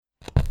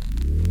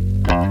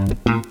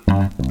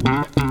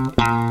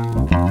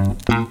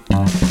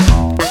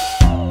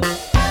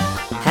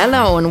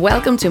Hello and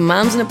welcome to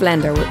Mams in a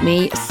Blender with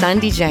me,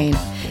 Sandii Jane.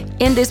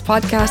 In this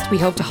podcast, we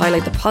hope to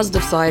highlight the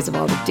positive sides of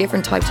all the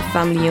different types of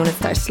family units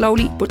that are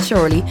slowly but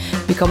surely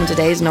becoming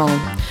today's norm.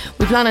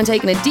 We plan on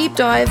taking a deep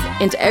dive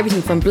into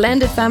everything from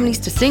blended families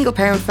to single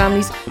parent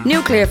families,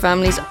 nuclear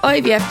families,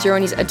 IVF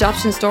journeys,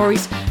 adoption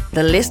stories.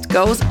 The list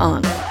goes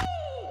on.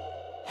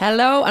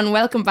 Hello and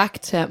welcome back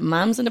to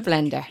Mams in a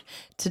Blender.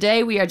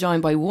 Today we are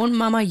joined by one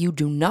mama you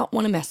do not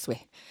want to mess with.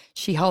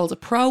 She holds a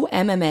pro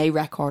MMA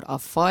record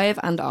of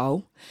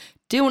 5-0,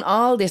 doing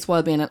all this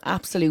while being an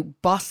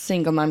absolute boss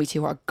single mammy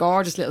to her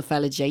gorgeous little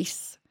fella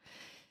Jayce.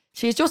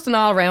 She's just an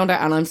all-rounder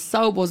and I'm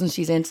so buzzing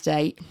she's in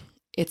today.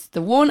 It's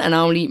the one and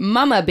only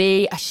Mama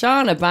B,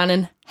 Shauna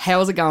Bannon.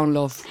 How's it going,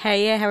 love?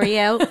 Hey, how are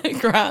you?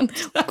 Grand.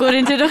 Good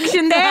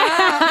introduction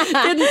there.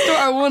 Didn't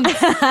start once.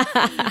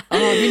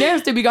 Oh, we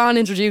nerves to be gone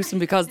introducing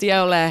because the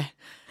old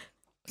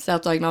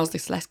self-diagnosed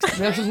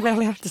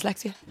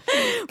dyslexia.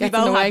 We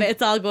both have it,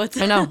 it's all good.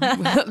 I know.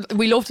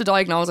 We love to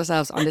diagnose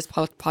ourselves on this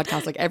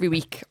podcast. Like every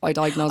week I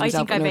diagnose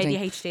myself. I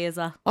think I've ADHD as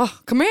well. Oh,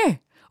 come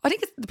here. I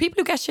think it's the people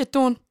who get shit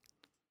done.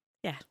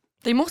 Yeah.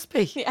 They must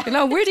be. Yeah. You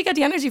know, where do you get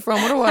the energy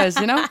from otherwise,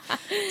 you know?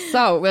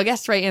 So we'll get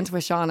straight into it,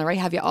 Shauna, right?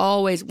 Have you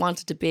always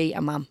wanted to be a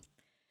mum?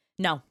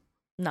 No.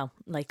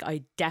 Like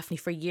I definitely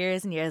for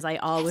years and years I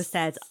always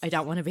said I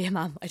don't want to be a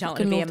mum. I don't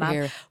want to be a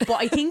mum. But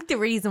I think the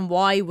reason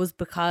why was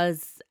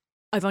because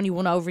I've only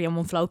one ovary and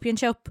one fallopian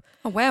tube.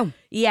 Oh wow.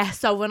 Yeah,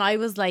 so when I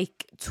was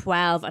like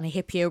 12 and I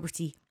hit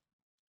puberty,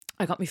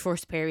 I got my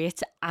first period,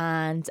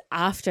 and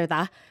after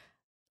that,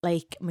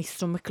 like my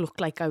stomach looked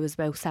like I was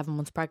about 7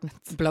 months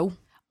pregnant. Blow?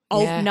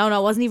 Oh yeah. no,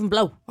 it wasn't even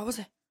blow. What was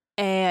it?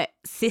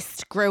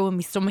 Cyst grew in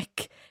my stomach.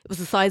 It was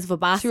the size of a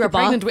basketball. So you were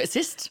pregnant with a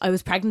cyst? I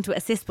was pregnant with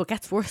a cyst, but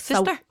gets worse.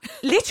 Sister? So,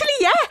 literally,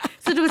 yeah.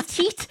 So there was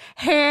teeth,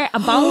 hair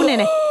and bone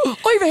in it.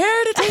 I've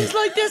heard of things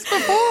like this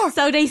before.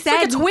 So they said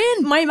like a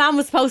twin. My mum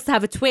was supposed to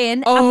have a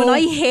twin, and when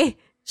I hit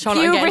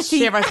Shauna, I'm getting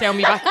shivers down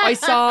my back.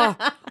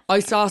 I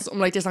saw something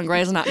like this on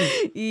Grey's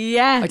Anatomy.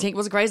 Yeah. I think it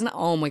was Grey's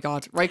Anatomy. Oh my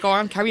God. Right, go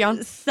on, carry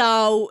on.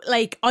 So,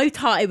 like, I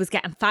thought I was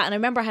getting fat, and I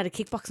remember I had a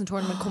kickboxing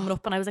tournament coming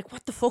up, and I was like,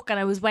 what the fuck? And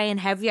I was weighing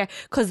heavier,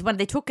 because when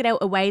they took it out,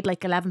 it weighed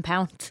like 11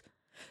 pounds.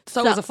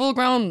 So it was a full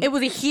grown... It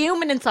was a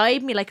human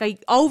inside me. Like,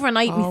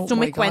 overnight, my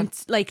stomach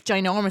went, like,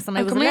 ginormous, and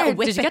I was a little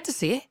whippet. Did you get to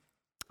see it?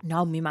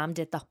 No, my mum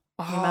did, though.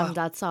 My mum and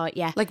dad saw it,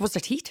 yeah. Like, was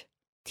there teeth?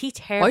 Teeth,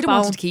 hair, I'd bone.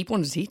 wanted to keep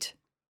one of the teeth.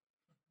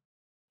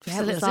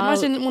 Yeah,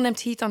 imagine one of them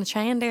teeth on a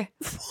chain there.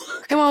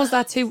 How on was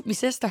that too? My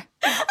sister.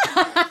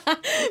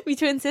 Me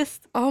twin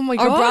cyst. Oh my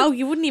God. Or bro,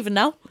 you wouldn't even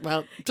know.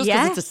 Well, just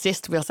because it's a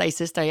cyst, we'll say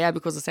sister, yeah,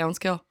 because it sounds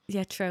cool.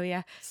 Yeah, true,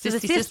 yeah.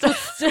 Sisty, sister.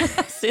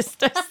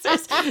 Sister.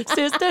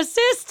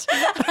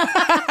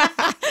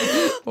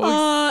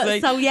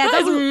 So yeah,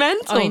 that was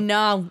mental. I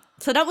know.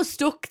 So that was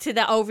stuck to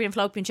the ovary and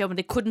fallopian tube, and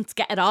they couldn't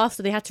get it off,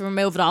 so they had to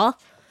remove it all.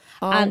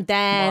 Oh and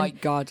then, my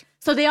God.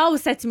 So they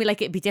always said to me,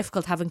 like, it'd be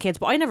difficult having kids,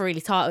 but I never really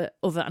thought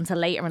of it until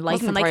later in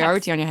life. Wasn't a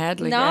priority on your head?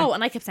 Like, no,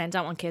 and I kept saying,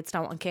 don't want kids.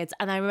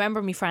 And I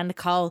remember my friend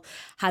Nicole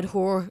had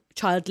her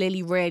child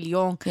Lily really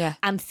young,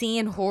 and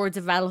seeing her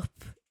develop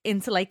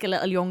into like a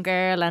little young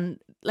girl, and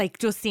like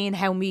just seeing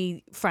how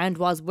my friend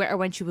was with her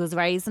when she was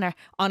raising her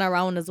on her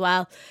own as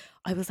well.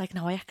 I was like,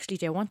 no, I actually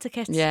do want a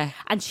kid. Yeah.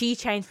 And she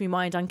changed my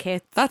mind on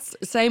kids. That's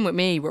the same with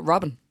me, with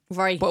Robin.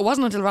 Right. But it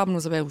wasn't until Robin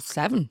was about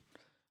 7.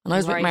 And I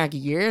was with Margie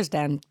years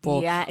then,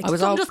 but yeah, I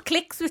was just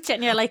clicks with it,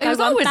 and you're like, it was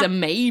always a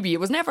maybe. It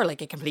was never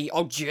like a complete,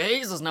 oh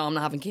Jesus, no, I'm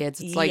not having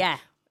kids. It's like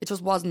it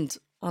just wasn't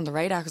on the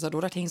radar because I had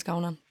other things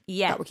going on.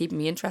 Yeah, that were keeping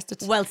me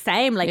interested. Well,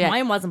 same. Like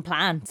mine wasn't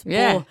planned.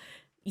 Yeah, but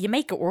you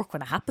make it work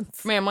when it happens.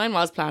 Mine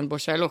was planned,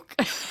 but sure, look,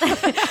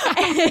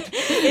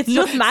 it's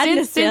just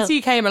madness. Since he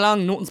came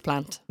along, nothing's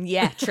planned.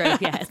 Yeah, true.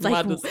 Yeah, it's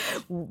like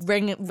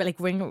ring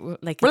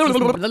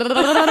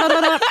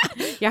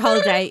your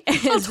whole day.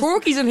 There's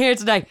turkeys in here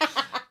today.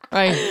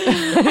 Right.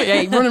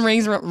 Yeah, running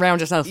rings around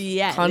yourself.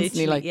 Yeah.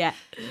 Constantly, like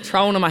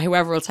throwing them at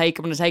whoever will take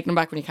them and taking them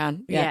back when you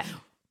can. Yeah.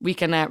 We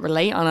can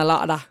relate on a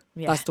lot of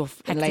that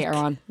stuff later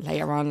on.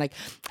 Like,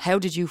 how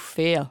did you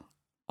feel?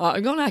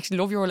 I'm going to actually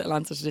love your little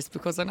answer to this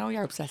because I know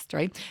you're obsessed,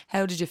 right?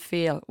 How did you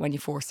feel when you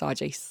first saw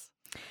Jayce?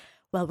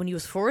 Well, when he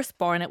was first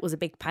born, it was a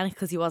big panic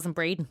because he wasn't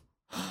breathing.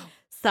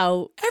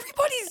 So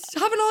everybody's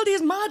having all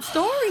these mad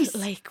stories.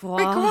 Like,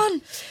 what? Right, come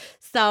on.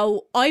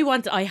 So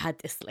I had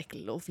this like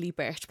lovely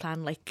birth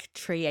plan, like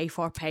 3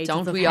 A4 pages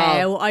of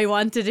how I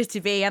wanted it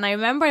to be. And I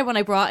remember when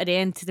I brought it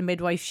in to the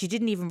midwife, she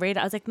didn't even read it.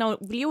 I was like, no,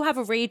 will you have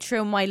a read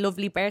through my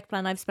lovely birth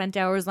plan I've spent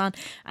hours on?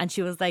 And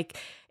she was like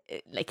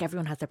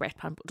everyone has their birth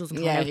plan, but it doesn't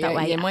come out that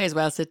way. You might as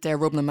well sit there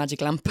rubbing a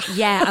magic lamp.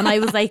 Yeah, and I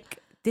was like,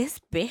 this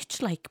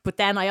bitch, like, but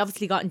then I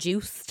obviously got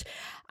induced,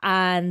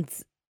 and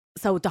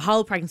So the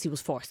whole pregnancy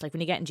was forced. Like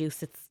when you get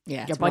induced,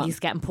 your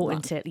body's getting put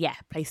into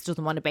place it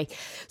doesn't want to be.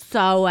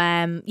 So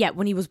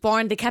when he was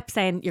born, they kept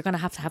saying you're going to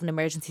have an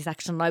emergency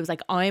section. And I was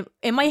like, I'm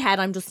in my head,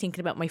 I'm just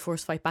thinking about my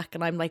first fight back,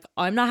 and I'm like,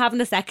 I'm not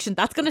having a section.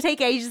 That's going to take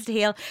ages to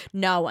heal.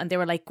 No, and they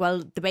were like,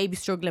 well, the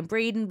baby's struggling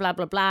breathing, blah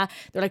blah blah.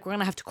 They're like, we're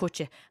going to have to cut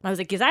you. And I was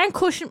like, you aren't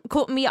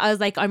cutting me. I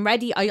was like, I'm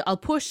ready. I'll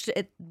push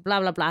it.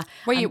 Blah blah blah.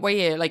 Were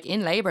you like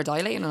in labour,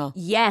 dilating and all?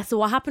 Yeah. So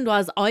what happened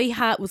was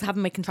I was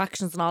having my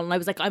contractions and all, and I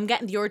was like, I'm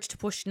getting the urge to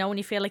push. When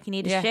you feel like you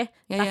need a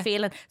shit,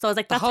 feeling. So I was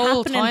like, that's happening. The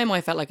whole time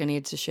I felt like I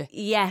needed to shit.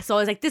 Yeah, so I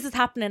was like, this is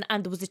happening,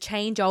 and there was a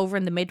change over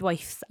in the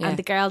midwives, and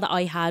the girl that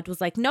I had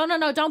was like, no,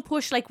 don't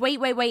push. Like,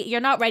 wait,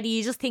 you're not ready.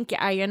 You just think you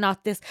are. You're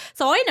not this.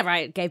 So I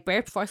never gave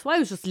birth before, so I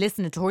was just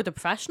listening to her, the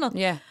professional.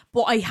 Yeah.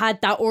 But I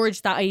had that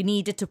urge that I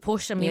needed to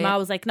push, and my mum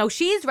was like, no,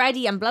 she's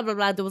ready, and blah blah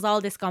blah. There was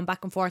all this going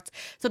back and forth.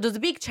 So there's a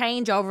big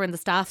change over in the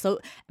staff. So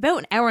about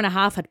an hour and a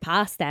half had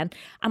passed then,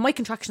 and my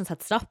contractions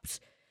had stopped.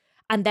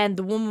 And then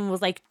the woman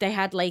was like, they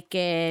had like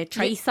a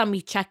trace on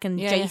me checking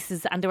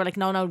Jayce's, and they were like,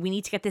 no, we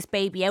need to get this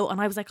baby out.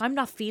 And I was like, I'm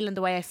not feeling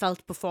the way I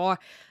felt before.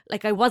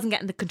 Like I wasn't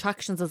getting the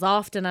contractions as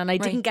often, and I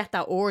didn't get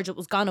that urge. It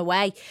was gone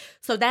away.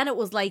 So then it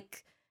was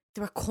like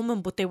they were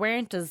coming, but they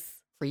weren't as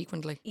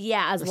frequently.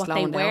 Yeah, as what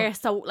they were. Down.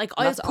 So like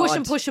I was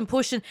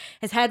pushing.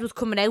 His head was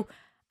coming out,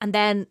 and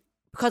then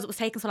because it was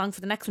taking so long for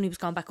the next one, he was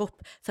going back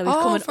up. So he's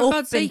coming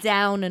up and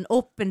down and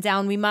up and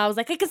down. My ma was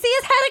like, I can see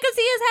his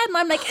head. And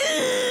I'm like,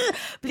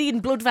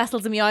 bleeding, blood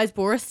vessels in my eyes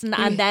bursting.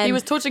 And then he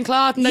was touching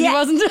cloth, and then he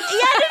wasn't. Yeah,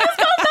 then he was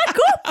going back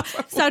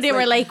up. So they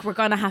were like, we're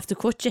going to have to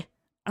cut you.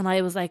 And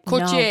I was like,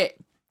 cut you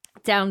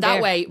down that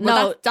there. way.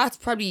 Well, no, that's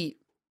probably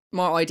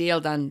more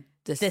ideal than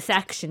the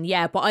section,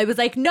 yeah. But I was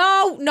like,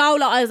 no,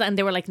 and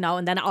they were like, no,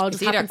 and then it all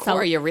just happened. Either cut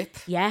or you rip.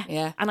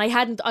 Yeah. And I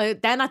hadn't.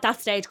 Then at that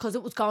stage, because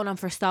it was going on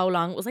for so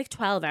long, it was like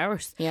 12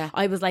 hours. Yeah.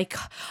 I was like,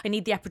 I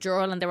need the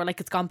epidural, and they were like,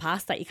 it's gone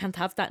past that. You can't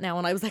have that now.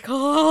 And I was like,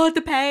 oh,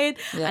 the pain.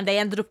 Yeah. And they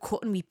ended up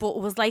cutting me, but it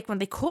was like when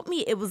they cut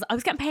me, I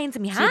was getting pains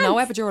in my hands. No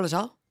epidural at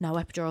all. No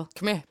epidural.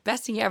 Come here,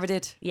 best thing you ever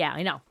did. Yeah,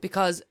 I know.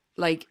 Because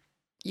like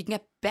you can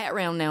get bet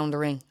around now in the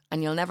ring,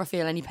 and you'll never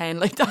feel any pain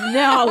like that.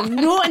 No,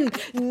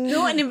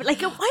 nothing.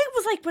 Like I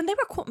was like when they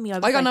were cutting me, I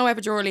got no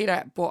epidural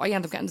either, but I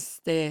ended up getting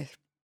the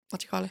what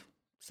do you call it?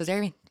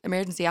 Cesarean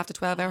emergency after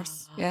 12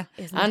 hours. Yeah,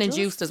 and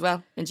induced as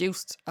well.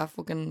 Induced a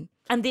fucking.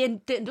 And the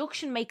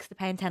induction makes the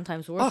pain 10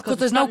 times worse. Oh, because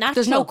there's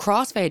no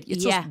crossfade.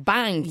 It's just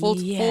bang, full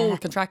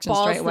contraction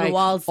balls straight away. The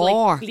walls,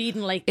 or like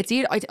bleeding like. It's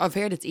either I've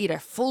heard it's either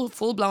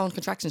full blown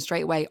contraction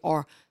straight away,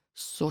 or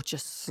such a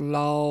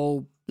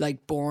slow,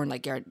 like born,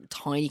 like your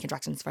tiny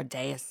contractions for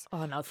days.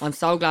 Oh no! I'm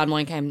so glad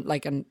mine came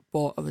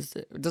but it was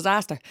a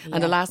disaster. Yeah.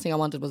 And the last thing I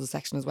wanted was a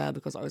section as well,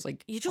 because I was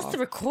like, the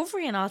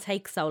recovery and all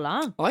takes so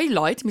long. I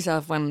lied to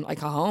myself when I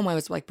got home. I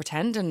was like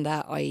pretending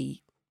that I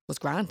was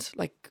grand.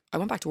 Like I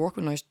went back to work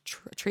when I was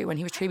when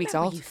he was 3 weeks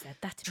old. You said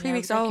that to me. 3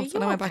 weeks old,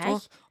 and I went back to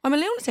work. I'm a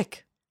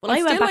lunatic. Well,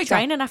 I went back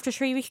training after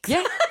 3 weeks.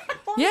 Yeah.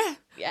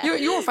 Yeah.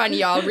 You were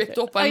fanny all ripped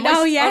up. And I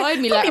know, yeah. I had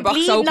me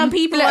letterbox open on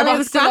people while I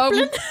was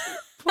grappling.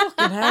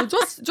 Fucking hell.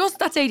 Just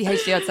that's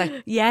ADHD, I'd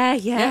say.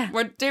 Yeah.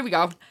 Well, there we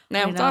go.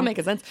 Now it's all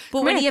making sense.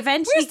 But when he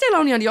eventually... We're still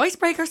only on the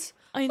icebreakers.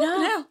 I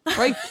know.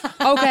 Right.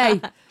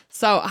 Okay.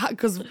 So,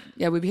 because,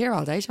 we'll be here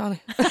all day, Shauna.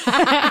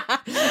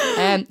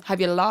 Have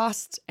you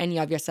lost any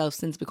of yourself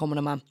since becoming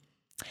a mum?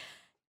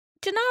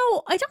 Do you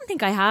know, I don't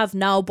think I have,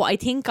 no, but I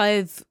think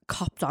I've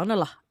copped on a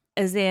lot.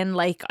 As in,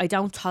 like, I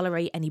don't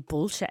tolerate any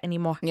bullshit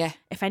anymore. Yeah.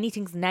 If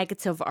anything's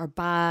negative or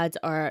bad,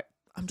 or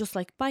I'm just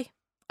like, bye.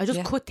 I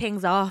just cut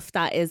things off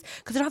that is,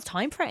 because I don't have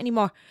time for it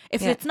anymore.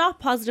 If it's not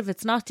positive,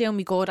 it's not doing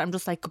me good, I'm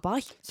just like,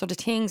 goodbye. So the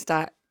things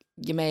that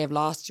you may have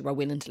lost, you were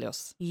willing to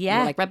lose. Yeah.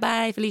 You're like,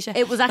 bye-bye, Felicia.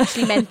 It was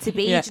actually meant to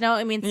be. Do you know what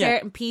I mean?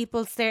 Certain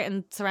people,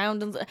 certain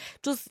surroundings,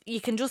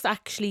 you can just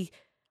actually,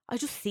 I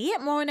just see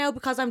it more now,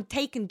 because I'm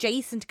taking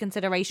Jayce into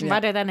consideration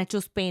rather than it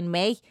just being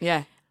me.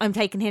 Yeah. I'm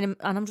taking him,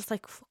 and I'm just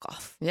like, fuck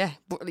off. Yeah,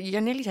 but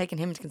you're nearly taking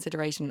him into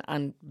consideration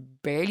and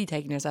barely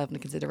taking yourself into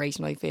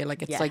consideration. I feel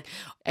like it's like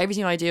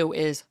everything I do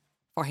is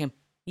for him.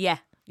 Yeah.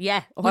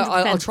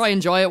 I'll try and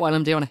enjoy it while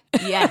I'm doing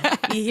it. Yeah,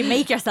 you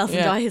make yourself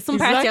enjoy it. Some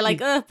parts you're like,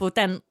 but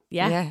then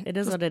it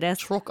is what it is.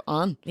 Truck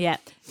on. Yeah.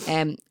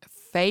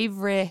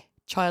 Favourite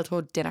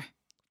childhood dinner?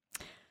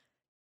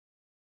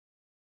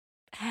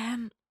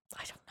 I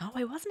don't know.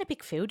 I wasn't a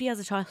big foodie as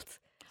a child.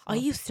 I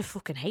used to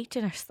fucking hate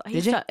dinners.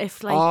 Did you?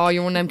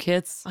 You're one of them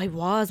kids. I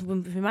was.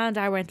 When my mum and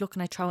dad weren't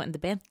looking, I'd throw it in the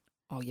bin.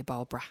 Oh, you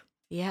ball bra.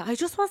 Yeah, I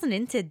just wasn't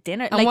into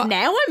dinner. And like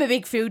now I'm a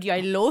big foodie. I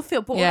love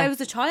it. But when I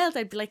was a child,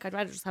 I'd be like, I'd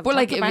rather just have a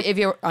chocolate bar. if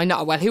you're, I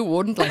know, well, who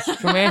wouldn't? Like,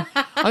 come here.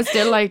 I'm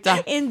still like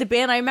that. In the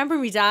bin. I remember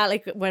my dad,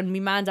 like when my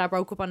mum and dad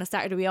broke up on a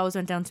Saturday, we always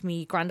went down to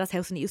my granddad's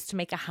house, and he used to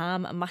make a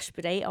ham and mashed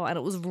potato, and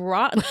it was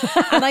rotten.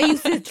 And I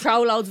used to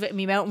throw loads of it in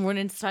my mouth and run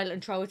into the toilet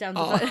and throw it down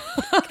the toilet.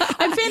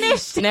 I'm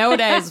finished.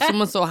 Nowadays, if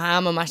someone saw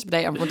ham and mashed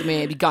potato in front of me,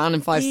 it'd be gone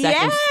in 5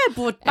 seconds. Yeah,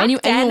 but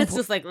back then it's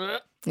just like...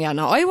 Yeah,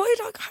 no,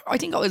 I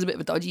think I was a bit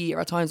of a dodgy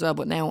eater at times as well,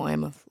 but now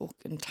I'm a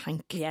fucking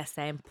tank. Yeah,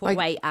 same. Put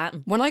weight at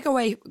him. When I go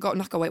away,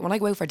 when I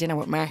go out for dinner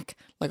with Mark,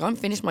 like I'm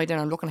finished my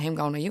dinner, I'm looking at him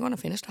going, are you going to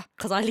finish that?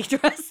 Because I eat the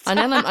rest. And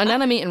then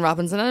I'm eating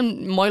Robins, and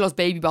then Milo's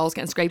baby balls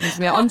getting scraped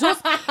into me. I'm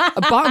just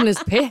a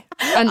bottomless pit.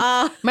 And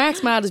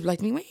Mark's mad is like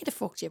to me, where the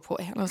fuck do you put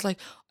it? And I was like,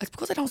 it's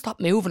because I don't stop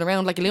moving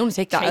around. Like, you'll only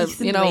take that,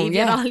 Chasing the baby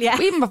and all, yeah.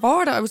 But even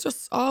before that, I was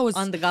just always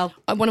on the go.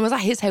 When I was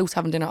at his house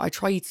having dinner, I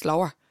tried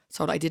slower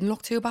so that I didn't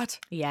look too bad.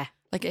 Yeah.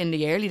 Like in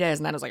the early days,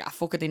 and then I was like,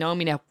 fuck it, they know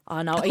me now.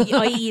 Oh no,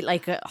 I eat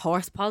like a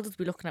horse. Paul would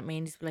be looking at me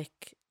and he'd be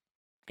like,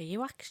 are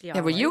you actually alright?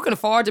 Yeah, but you can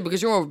afford it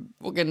because you're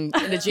fucking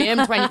in the gym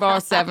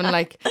 24/7.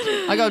 Like,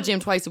 I go to the gym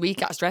twice a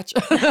week at a stretch.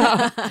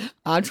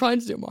 I'm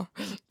trying to do more.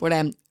 But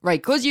right,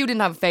 because you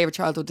didn't have a favourite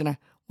childhood dinner,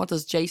 what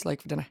does Jayce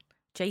like for dinner?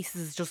 Jayce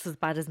is just as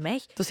bad as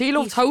me. Does he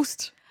love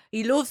toast?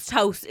 He loves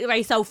toast.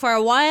 Right, so for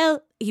a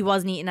while he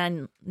wasn't eating,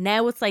 and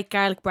now it's like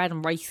garlic bread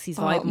and rice he's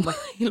vibing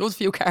with. He loves a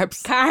few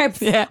carbs.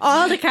 Carbs, yeah,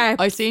 all the carbs.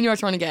 I seen you were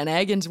trying to get an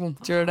egg into him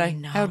the other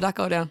day. How did that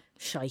go down?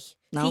 Shy.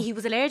 No. See, he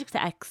was allergic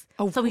to eggs,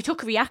 so he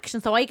took a reaction.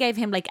 So I gave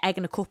him like egg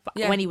in a cup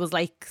when he was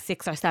like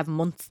 6 or 7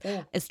 months.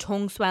 His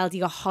tongue swelled, he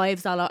got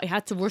hives all out. I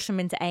had to rush him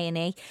into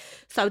A&E.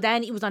 So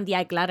then he was on the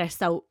egg ladder.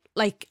 So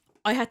like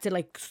I had to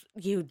like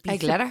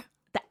egg ladder.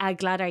 The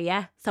egg ladder,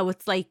 yeah. So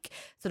it's like,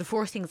 so the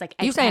first thing is like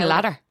egg. Are you saying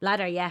ladder?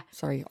 Ladder, yeah.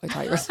 Sorry, I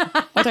thought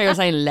you were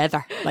saying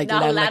leather, like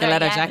no, like a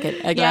leather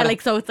jacket. Egg ladder.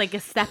 Like so it's like a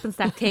step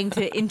thing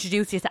to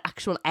introduce you to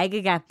actual egg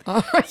again.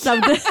 Oh, right. So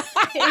that's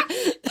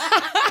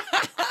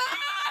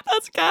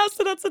gas,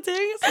 so that's the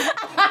thing.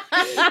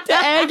 The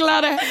egg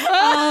ladder.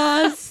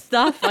 Oh,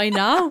 stop! I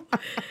know.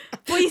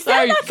 But he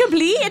still not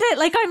completed it.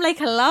 Like I'm like,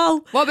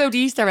 hello. What about the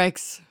Easter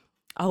eggs?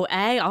 Oh,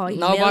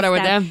 no bother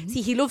with them.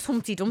 See, he loves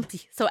Humpty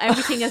Dumpty, so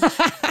everything is.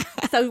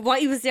 So what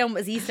he was doing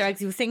was Easter eggs.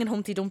 He was singing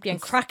Humpty Dumpty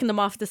and cracking them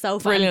off the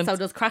sofa. Brilliant. And so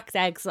there's cracked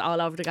eggs all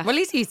over the gaff. Well, at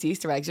least he eats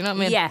Easter eggs. You know what I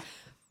mean? Yeah.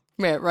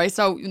 Right.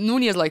 So none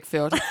of you like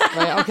food.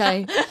 Right.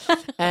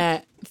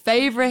 Okay.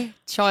 Favorite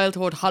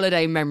childhood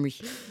holiday memory.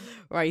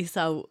 Right.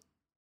 So.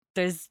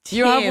 There's two.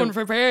 You have one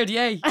prepared,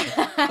 yay.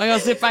 I gotta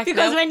sit back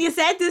because now. when you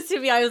said this to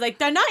me, I was like,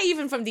 they're not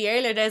even from the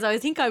earlier days. I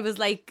think I was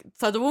like,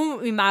 so the one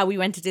with my ma, we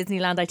went to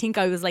Disneyland, I think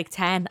I was like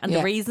 10, and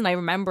the reason I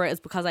remember it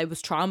is because I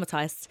was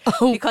traumatised.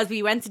 Because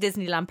we went to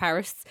Disneyland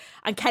Paris,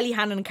 and Kelly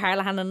Hannon and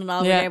Carla Hannon and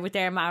all were there with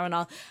their ma and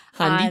all.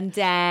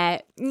 Handy.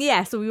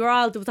 And so we were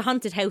all, there was a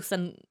haunted house,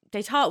 and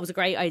they thought it was a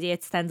great idea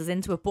to send us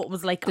into it, but it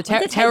was like the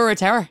Tower of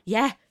Terror.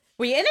 Yeah.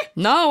 Were you in it?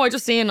 No,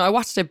 I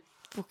watched it.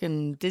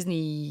 Fucking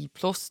Disney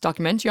Plus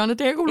documentary on it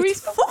there. It's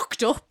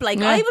fucked up.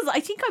 Like I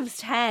think I was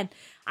 10,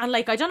 and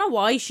like I don't know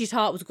why she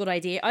thought it was a good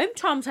idea. I'm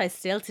traumatized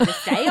still to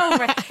this day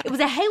over it. It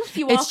was a house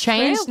you walked It's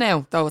changed through.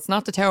 now though. It's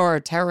not the Tower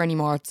of Terror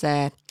anymore. It's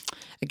a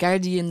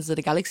Guardians of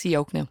the Galaxy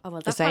yoke now. Oh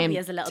well, that probably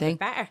is a little bit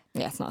better.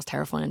 Yeah, it's not as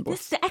terrifying. But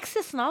the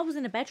Exorcist and all was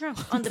in a bedroom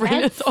on the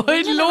bed. bed.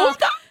 I love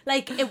that.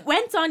 Like it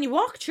went on. You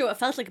walked through. It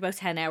felt like about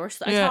 10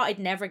 hours. I thought I'd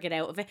never get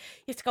out of it.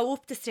 You have to go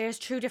up the stairs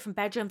through different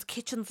bedrooms,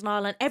 kitchens, and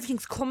all, and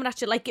everything's coming at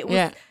you. Like it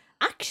was.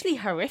 Actually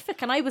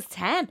horrific, and I was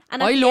 10.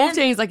 And I love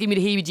things like give me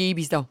the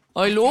heebie-jeebies though.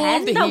 I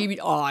love the heebie.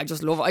 Oh, I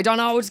just love it. I don't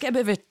know. I just get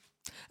a bit of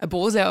a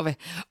buzz out of it.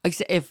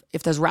 Like if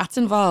there's rats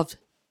involved,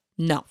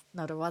 no,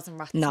 there wasn't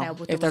rats. No, now,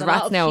 but if there's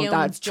rats now,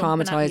 that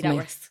traumatised me. That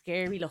were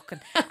scary looking.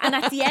 And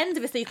at the end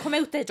of it, so you come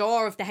out the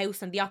door of the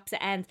house on the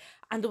opposite end,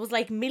 and there was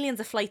like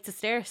millions of flights of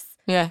stairs.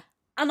 Yeah.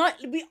 And I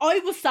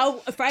was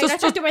so afraid. I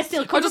thought they were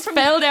still coming. I just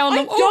fell down.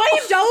 I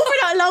dived over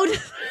that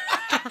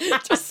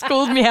load. Just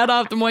sculled me head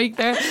off the mic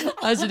there,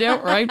 as you do,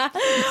 right?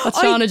 That's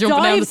Shauna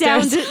jumping down the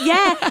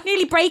stairs.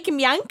 Nearly breaking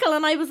my ankle.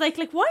 And I was like,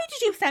 why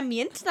did you send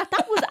me into that?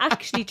 That was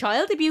actually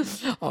child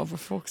abuse. Oh, for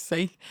fuck's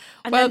sake.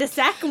 And then the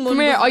second one.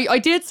 Come here, I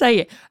did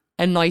say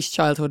a nice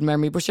childhood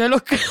memory, but sure,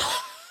 look.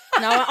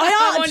 No,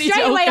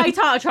 straight away I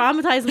thought a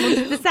traumatising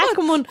one. The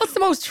second one. What's the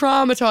most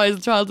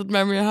traumatised childhood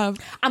memory I have?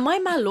 And my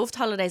ma loved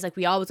holidays. Like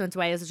we always went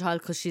away as a child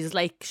because she's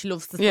like, she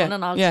loves the sun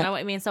and all. You know what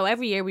I mean? So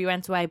every year we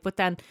went away. But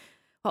then,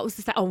 what was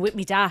the with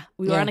me dad.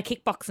 We were on a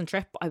kickboxing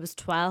trip. I was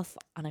 12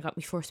 and I got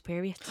my first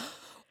period.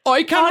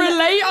 I can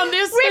relate on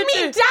this. With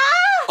me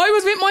dad. I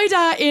was with my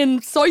dad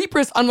in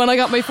Cyprus, and when I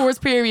got my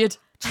first period,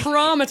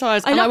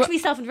 traumatised. I locked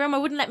myself in the room. I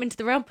wouldn't let me into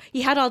the room.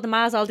 He had all the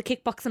mas, all the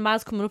kickboxing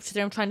mas coming up to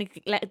the room trying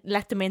to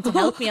let them in to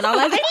help me and all.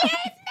 I was like, leave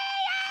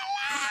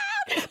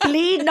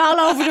me alone. Bleeding all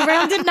over the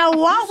room. Didn't know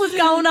what was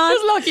going on.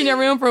 Just lock in your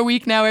room for a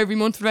week now every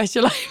month for the rest of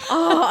your life.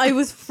 Oh, I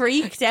was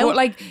freaked out.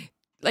 But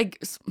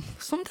like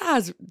some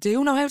dads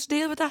do know how to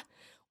deal with that.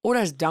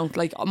 Others don't.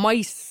 Like my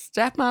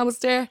stepmom was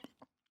there.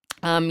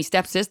 My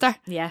stepsister.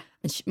 Yeah.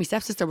 And my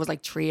stepsister was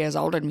like 3 years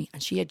older than me,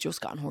 and she had just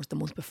gotten hers the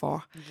month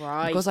before.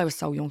 Right. Because I was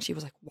so young, she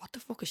was like, what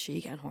the fuck is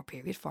she getting her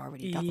period for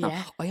already?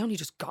 I only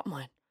just got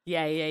mine.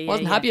 Yeah.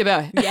 Wasn't happy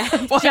about it. Yeah.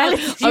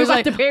 I was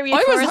like, the period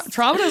I first. was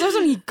traumatized. I was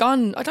only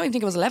gone, I don't even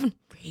think I was 11.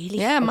 Really?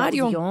 Yeah, mad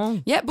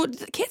young. Yeah, but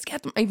the kids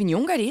get them even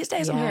younger these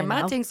days. I'm hearing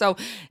mad things. So,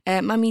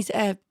 Mammy's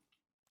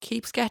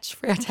keep sketch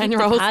for your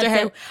 10-year-olds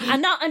there.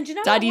 And do you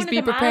know Daddy's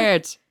be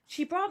prepared.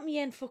 She brought me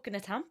in fucking a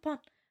tampon.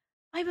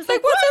 I was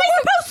like, what am I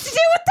supposed to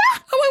do with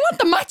that? Oh, I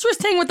want the mattress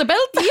thing with the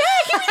belt. Yeah,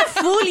 give me the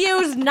full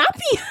used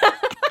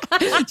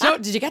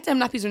nappy. Did you get them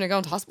nappies when you're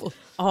going to hospital?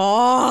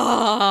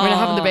 Oh, When you're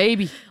having the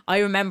baby. I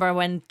remember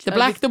when The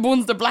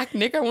black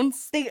knicker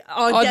ones. the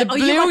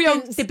blue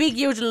yolks. the big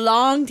huge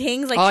long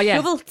things like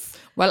shovels.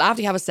 Well,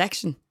 after you have a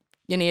section,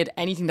 you need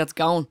anything that's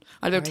going.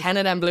 I had about 10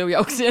 of them blue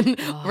yolks in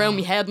around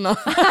my head and all.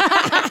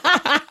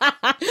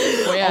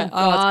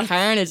 It's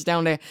carnage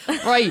down there.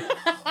 Right,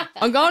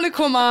 I'm going to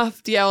come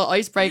off the old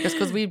icebreakers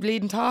because we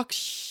bleed and talk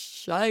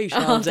shite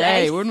all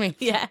day, wouldn't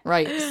we? Yeah.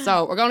 Right,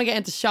 so we're going to get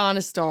into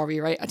Shauna's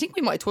story, right? I think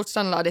we might have touched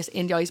on a lot of this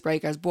in the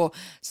icebreakers, but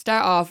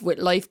start off with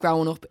life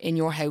growing up in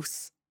your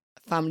house,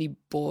 family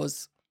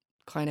buzz,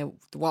 kind of,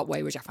 what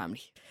way was your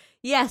family?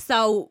 Yeah,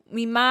 so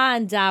my ma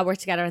and dad were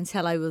together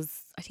until I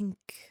was, I think,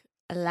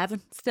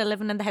 11, still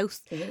living in the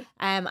house. Mm-hmm.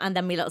 And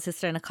then my little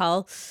sister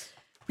Nicole,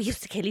 we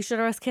used to kill each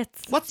other as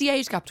kids. What's the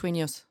age gap between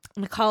you?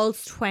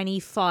 Nicole's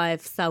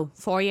 25, so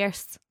 4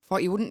 years.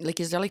 What, you wouldn't, like,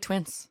 is there like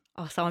twins?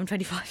 Oh, so I'm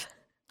 25.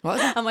 What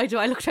is it? Do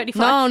I look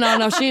 25?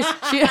 No, she's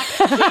 30.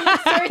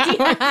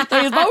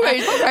 He's both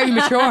very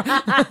mature.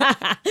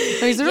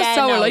 He's just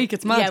alike,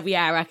 it's mad. Yeah, we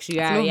are actually,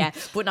 yeah.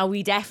 But no,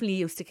 we definitely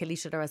used to kill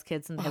each other as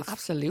kids in the house.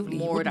 Absolutely.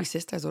 You wouldn't be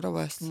sisters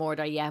otherwise.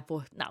 Murder, yeah,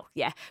 but no,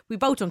 yeah. We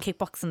both done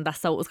kickboxing,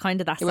 so it was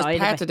kind of that it was side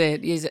part of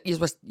it.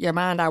 Your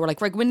man and I were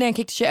like, right, go in there and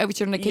kick the shit out of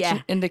each other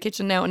in the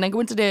kitchen now, and then go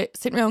into the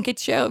sitting room and kick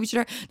the shit out of each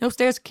other, and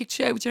upstairs kick the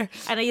shit out of each other.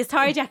 And I used to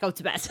hurry Jack out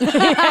to bed.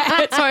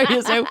 Sorry,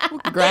 you so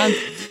grand.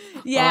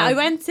 Yeah, I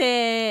went to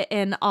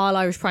an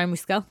all-Irish primary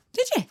school.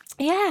 Did you?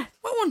 Yeah.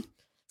 What one?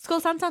 School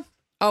Santon.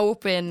 Oh,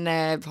 up in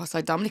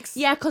outside Dominic's?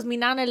 Yeah, because my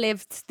nana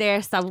lived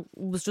there, so it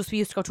was just we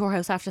used to go to her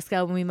house after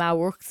school when my ma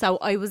worked. So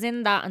I was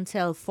in that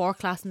until 4th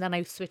class, and then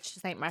I switched to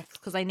St. Mark's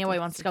because I knew I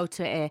wanted to go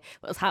to it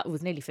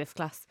was nearly 5th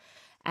class.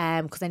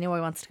 Because I knew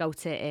I wanted to go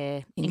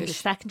to English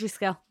secondary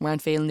school.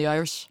 Weren't feeling the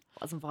Irish?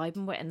 Wasn't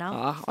vibing with it now.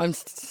 Oh, I'm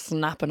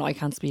snapping. I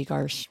can't speak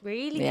Irish.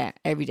 Really? Yeah,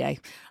 every day.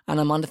 And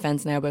I'm on the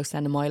fence now about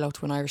sending Milo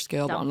to an Irish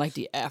school, but I'm like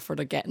the effort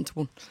of getting to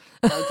one.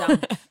 Oh,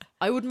 don't.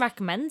 I wouldn't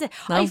recommend it.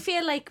 No? I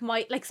feel like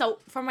so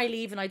for my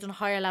leaving, I done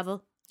higher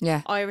level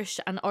Irish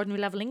and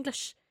ordinary level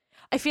English.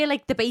 I feel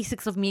like the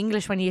basics of me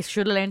English when you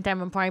should have learned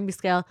them in primary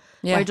school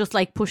were just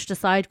like pushed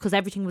aside because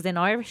everything was in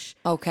Irish.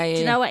 Okay.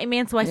 Do you know what I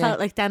mean? So I felt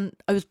like then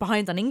I was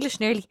behind on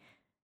English nearly.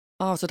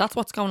 Oh, so that's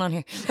what's going on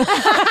here.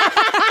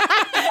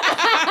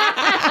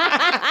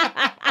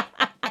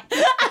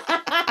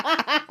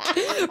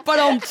 But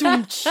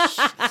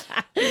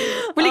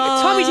will you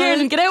Tommy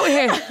Tiernan get out of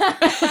here?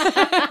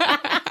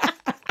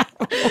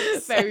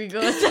 Very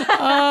good.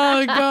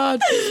 Oh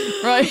God.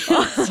 Right.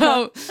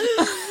 So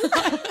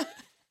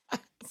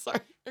sorry,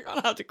 you're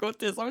gonna have to cut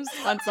this. I'm just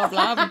can't stop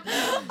laughing.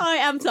 I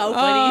am so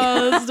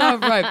funny. Oh,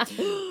 stop. Right.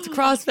 To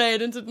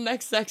crossfade into the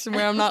next section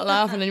where I'm not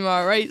laughing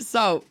anymore. Right.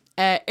 So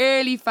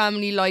early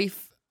family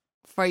life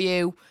for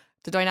you,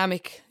 the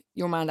dynamic,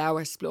 your man and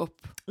ours split up.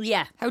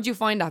 Yeah. How do you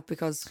find that?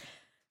 Because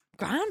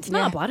grand,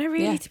 not a bother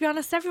really, to be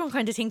honest. Everyone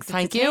kind of thinks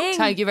thank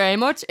you very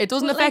much. It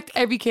doesn't affect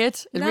every kid.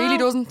 It really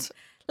doesn't.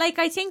 Like,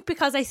 I think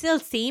because I still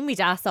see my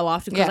dad so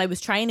often because I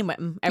was training with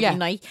him every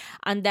night,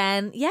 and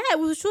then it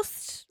was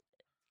just,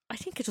 I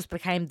think it just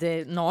became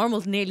the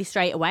normal nearly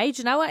straight away. Do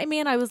you know what I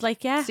mean? I was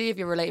like, see if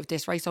you relate with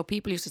this, right? So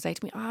people used to say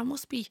to me, it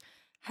must be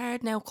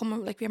hard now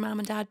coming like your mum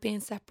and dad being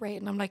separated,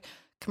 and I'm like,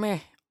 come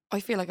here, I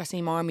feel like I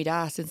see more of my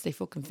dad since they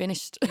fucking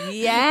finished.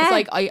 Yeah. It's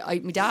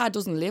like my dad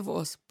doesn't live with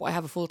us, but I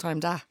have a full-time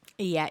dad.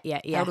 Yeah.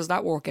 How does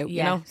that work out,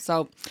 you know?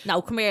 So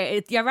no, come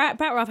here. You're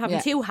better off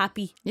having two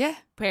happy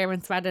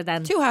parents rather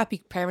than... Two happy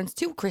parents,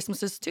 2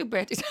 Christmases, 2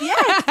 birthdays. Yeah,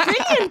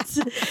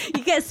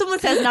 brilliant. Someone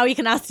says no, you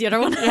can ask the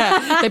other one.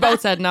 Yeah, they both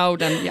said no,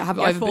 then I had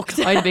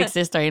a big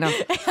sister, you know.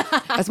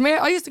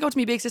 I used to go to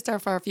my big sister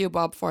for a few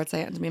bob before I'd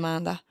say it to my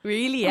man. That.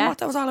 Really, yeah. And what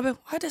that was all about.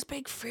 I had this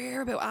big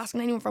fear about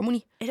asking anyone for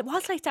money. It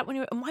was like that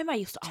when my mum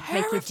used to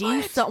make you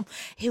do something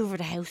over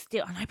the house,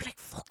 and I'd be like,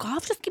 fuck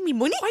off, just give me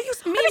money.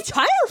 I'm a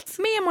child.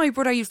 Me and my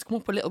brother used to come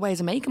up with little ways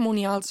of making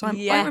money all the time.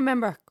 Yeah. I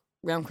remember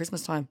around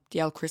Christmas time, the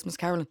old Christmas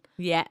caroling.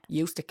 Yeah.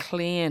 Used to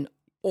clean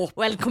up.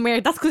 Well, come here,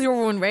 that's because you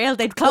were unreal.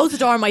 They'd close the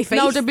door in my face.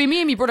 No, there'd be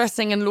me and my brother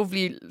singing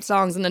lovely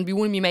songs, and then be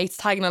one of my mates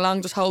tagging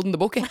along just holding the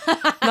bucket,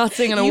 not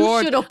singing a word.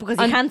 You shut up because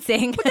you can't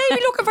sing. But they'd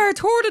be looking for a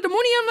third of the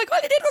money. I'm like, all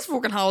I did was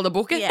fucking hold the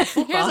bucket. Yeah,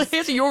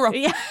 here's a euro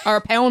or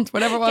a pound,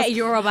 whatever it was. Get a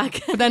euro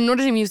back. But then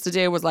another thing we used to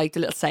do was like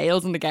the little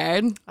sales in the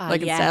garden.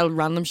 I'd sell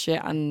random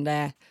shit, and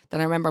then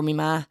I remember my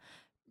ma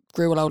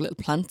grew a lot of little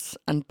plants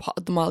and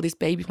potted them all these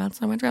baby plants,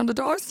 and I went around the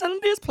door selling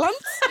these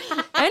plants.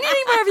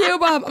 Anything for a few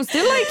bob. I'm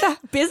still like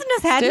that.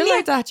 Business head. Still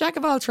like that. Jack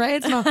of all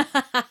trades now.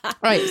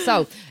 Right,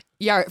 so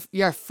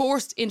your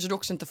first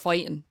introduction to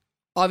fighting,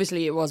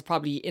 obviously it was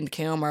probably in the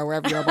Coombe or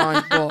wherever you were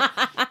born, but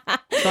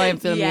try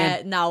and film me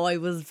in. No, I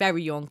was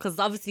very young because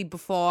obviously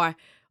before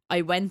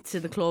I went to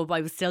the club,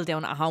 I was still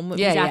doing it at home with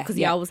my dad because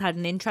he always had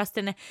an interest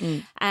in it.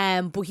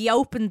 But he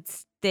opened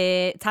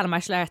the Talent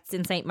Martial Arts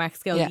in St. Mark's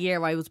School the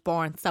year I was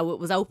born. So it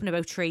was open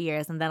about 3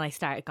 years, and then I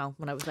started going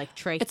when I was like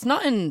 3. It's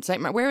not in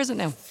St. Mark's. Where is it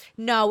now?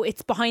 No,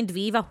 it's behind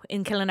Vivo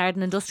in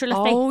Killinarden Industrial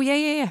Estate. Oh,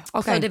 yeah.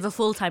 Okay. So they have a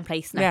full-time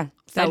place now. Yeah.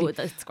 So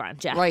it's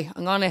grand, yeah. Right,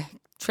 I'm going to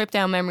trip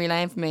down memory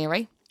lane for me,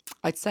 right?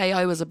 I'd say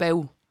I was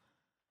about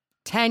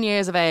 10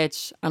 years of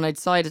age, and I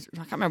decided, I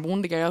can't remember, one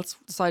of the girls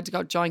decided to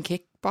go join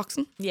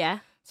kickboxing. Yeah.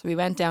 So we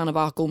went down and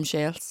bought gum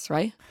shields,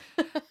 right?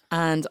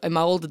 And I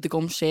moulded the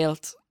gum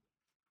shield,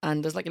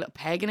 and there's like a little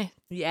peg in it.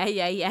 Yeah.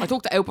 I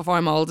took it out before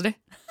I moulded it.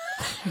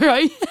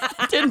 Right?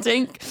 Didn't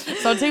think.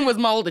 So the thing was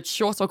moulded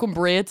shut, so I couldn't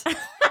breathe.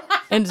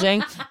 And the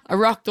thing, I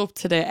rocked up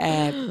to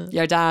the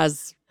your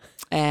dad's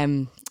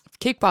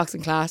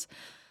kickboxing class,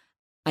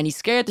 and he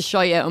scared the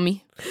shite out of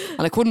me,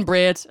 and I couldn't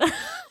breathe.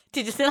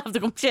 Did you still have the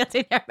gum shield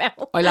in your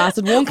mouth? I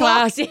lasted one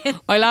class. I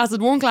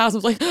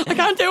was like, I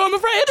can't do it, I'm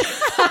afraid.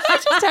 I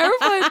was just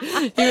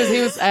terrified.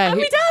 He was and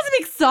my dad's a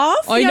big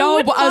soft. I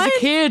know, but as a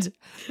kid,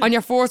 on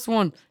your first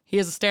one, he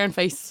has a stern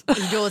face.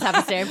 He does have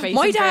a stern face.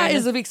 My dad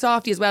is a big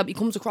softie as well, but he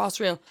comes across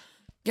real,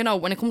 you know,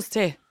 when it comes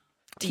to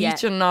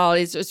teaching and all,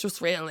 it's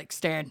just real like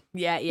stern.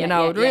 Yeah. You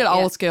know, real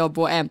old school.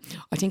 But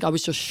I think I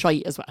was just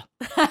shite as well.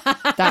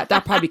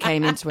 that probably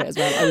came into it as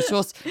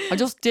well. I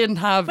just didn't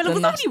have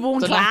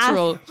the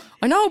natural.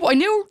 I know, but I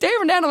knew there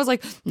and then I was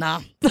like,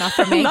 nah, not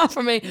for me. Not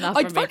for me.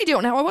 I'd probably do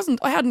it now.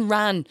 I hadn't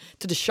ran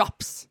to the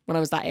shops when I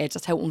was that age.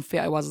 That's how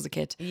unfit I was as a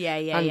kid.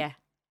 Yeah.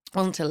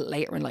 Until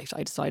later in life,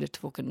 I decided to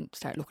fucking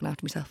start looking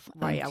after myself.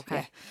 Right, okay.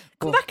 Yeah.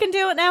 Come back and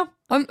do it now.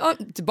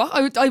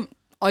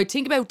 I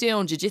think about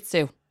doing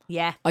jiu-jitsu.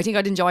 Yeah. I think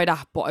I'd enjoy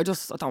that, but I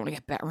don't want to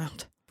get better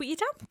around. But you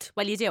don't.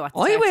 Well, you do. I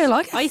will.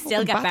 I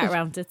still get better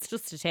around. It's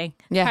just a thing.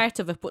 Yeah. Part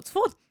of it, but it's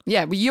fun.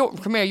 Yeah, but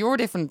come here, you're a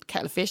different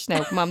kettle of fish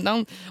now. Come on,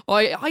 don't.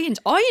 I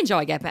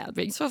enjoy getting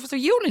better. So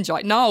you'll enjoy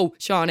it. No,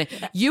 Shauna,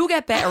 you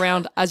get better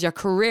around as your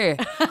career.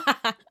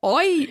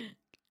 I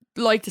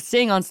like to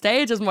sing on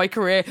stage as my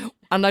career,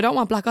 and I don't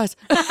want black eyes.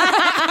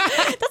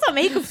 That's what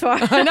makeup's for.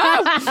 I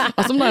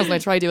know. Sometimes when I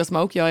try to do a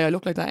smoky eye, I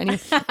look like that anyway.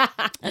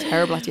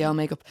 Terrible at the old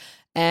makeup.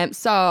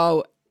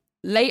 So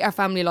later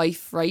family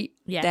life, right?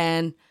 Yeah.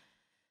 Then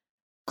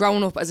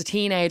growing up as a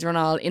teenager and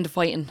all into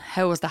fighting.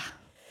 How was that?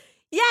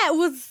 Yeah, it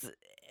was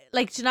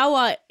like, do you know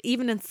what?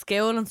 Even in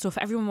school and stuff,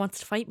 everyone wants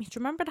to fight me. Do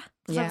you remember that?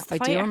 Yeah, I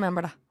do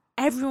remember that.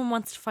 Everyone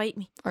wants to fight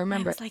me. I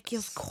remember it. It's like, you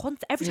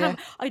cunt. Every time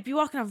I'd be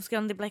walking off school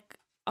and they'd be like,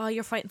 oh,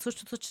 you're fighting such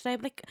and such today.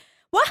 I'm like,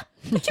 what?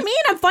 What do you mean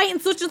I'm fighting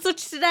such and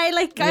such today?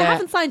 Like, I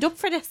haven't signed up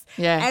for this.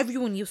 Yeah.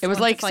 Everyone used to. It was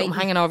like something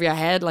hanging over your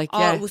head. Like,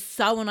 it was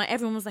so annoying.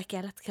 Everyone was like,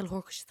 yeah, let's kill her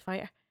because she's the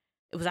fighter.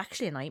 It was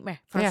actually a nightmare.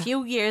 For a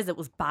few years, it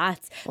was bad.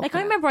 Like,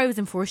 I remember I was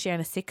in 4th year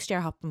and a 6th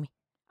year hopping me.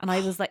 And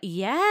I was like,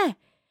 yeah.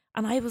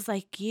 And I was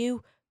like,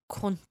 you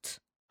cunt.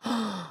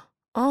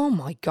 Oh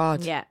my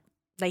God. Yeah.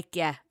 Like,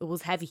 yeah, it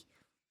was heavy.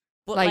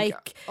 But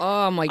like,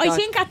 oh my God. I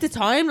think at the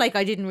time, like,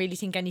 I didn't really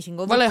think anything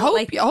of it. Well, I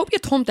hope you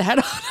thumped the head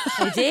off.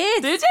 I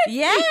did. Did you?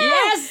 Yeah.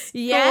 Yes.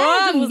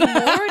 Yeah. There was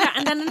more.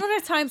 And then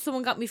another time,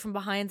 someone got me from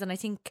behind, and I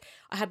think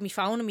I had my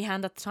phone in my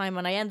hand at the time,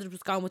 and I ended up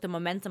just going with the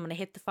momentum, and I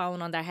hit the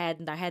phone on their head,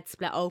 and their head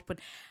split open,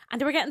 and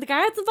they were getting the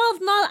guards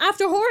involved and all.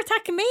 After her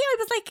attacking me, I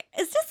was like,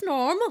 "Is this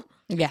normal?"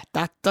 Yeah,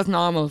 that's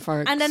normal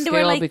for and then school, they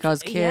were like,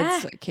 because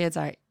kids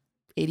are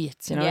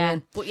idiots. You know what I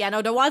mean? But yeah,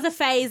 no, there was a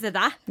phase of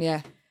that.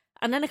 Yeah.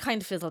 And then it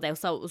kind of fizzled out,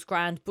 so it was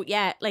grand. But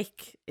yeah,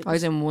 like... I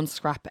was in one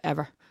scrap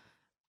ever.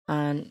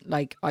 And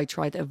like, I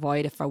tried to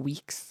avoid it for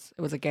weeks.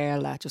 It was a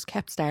girl that just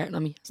kept starting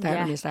on me.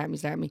 Starting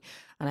me.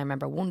 And I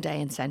remember one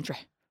day in Centra,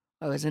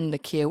 I was in the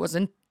queue. I was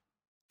in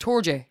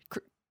third year,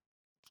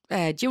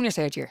 junior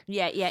third year.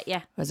 Yeah.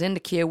 I was in the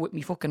queue with me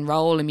fucking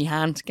roll in my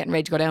hand, getting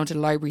ready to go down to the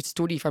library to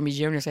study for my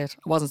junior cert.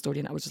 I wasn't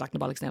studying, I was just acting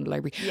the bollocks down the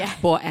library. Yeah.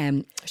 But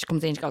she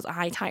comes in, she goes,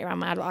 I thought you were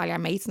mad with all your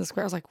mates in the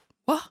square. I was like,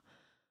 what?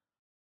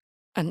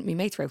 And my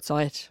mates were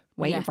outside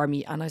waiting for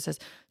me, and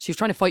she was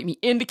trying to fight me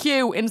in the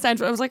queue in the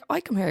centre. I was like, I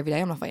come here every day,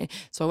 I'm not fighting.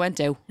 So I went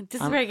out. This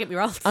is where I get me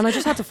rolled. And I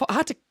just had to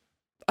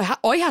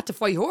I had to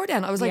fight her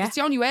then. I was like, it's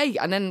the only way.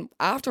 And then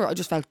after, I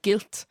just felt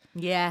guilt.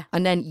 Yeah.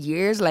 And then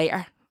years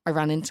later, I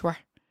ran into her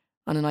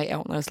on a night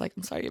out, and I was like,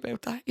 I'm sorry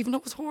about that, even though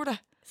it was her that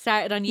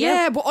started on you.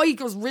 Yeah, but I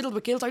was riddled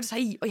with guilt. I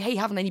hate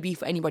having any beef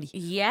with anybody.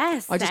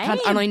 Yes. I just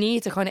can't, and I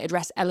need to kind of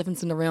address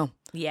elephants in the room.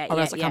 Yeah. Or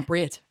else I can't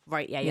breathe.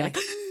 Right. Yeah. Like,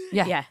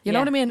 yeah. You know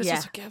what I mean? It's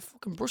just like,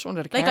 fucking brush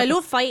under the carpet. Like, I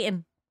love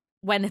fighting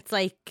when it's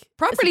like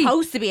properly it's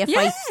supposed to be a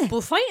fight,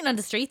 but fighting on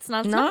the streets and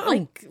all, it's not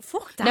like,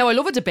 fuck that. No, I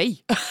love a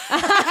debate. Don't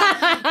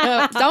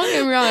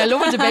get me wrong, I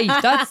love a debate.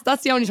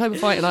 That's the only type of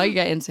fighting I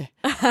get into.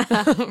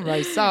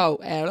 Right, so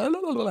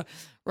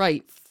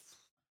right,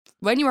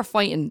 when you were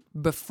fighting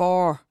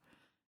before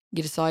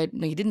you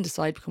didn't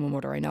decide to become a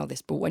mother, I know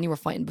this, but when you were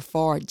fighting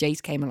before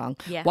Jayce came along,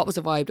 what was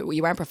the vibe?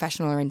 You weren't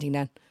professional or anything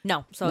then?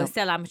 No, I was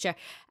still amateur,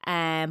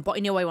 but I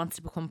knew I wanted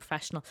to become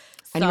professional.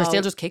 And you were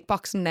still just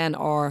kickboxing then,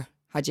 or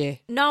had you?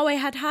 No, I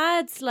had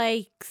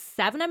like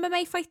 7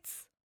 MMA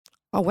fights.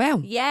 Oh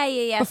wow.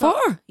 Yeah.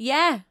 Before?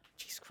 Yeah.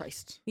 Jesus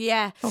Christ.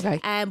 Yeah. Okay.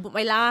 But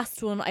my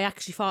last one, I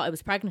actually thought I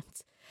was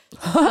pregnant. So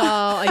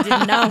I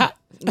didn't know.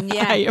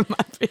 Yeah. You're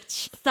mad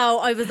bitch. So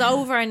I was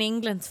over in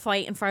England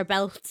fighting for a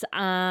belt,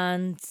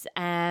 and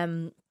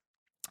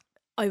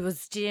I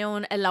was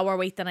doing a lower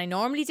weight than I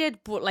normally did,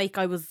 but like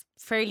I was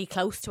fairly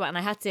close to it, and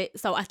I had to.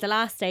 So at the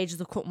last stages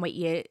of cutting weight,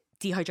 you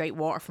dehydrate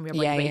water from your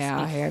body. Basically.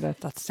 I heard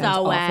it. That sounds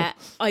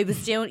awful. I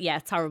was doing. Yeah,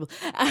 it's horrible.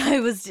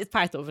 It's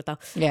part of it though.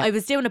 Yeah. I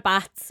was doing a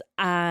bath,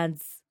 and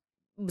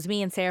it was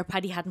me and Sarah.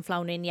 Paddy hadn't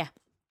flown in yet,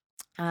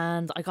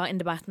 and I got in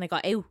the bath and I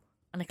got out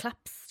and I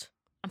collapsed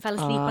and fell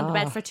asleep on the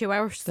bed for 2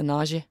 hours. The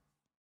nausea.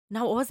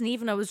 No, it wasn't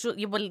even. I was just,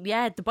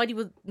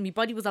 my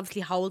body was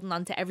obviously holding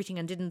on to everything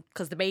and didn't,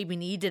 because the baby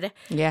needed it.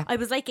 Yeah. I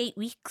was like 8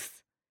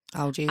 weeks.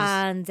 Oh, Jesus.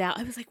 And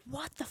I was like,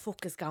 what the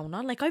fuck is going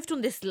on? Like, I've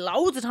done this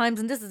loads of times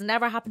and this has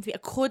never happened to me. I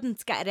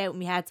couldn't get it out of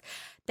my head.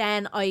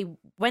 Then I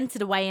went to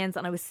the weigh-ins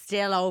and I was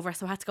still over,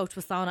 so I had to go to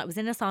a sauna. I was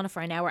in a sauna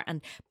for an hour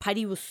and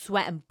Paddy was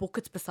sweating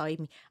buckets beside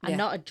me and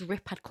not a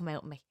drip had come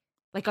out of me.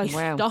 Like, I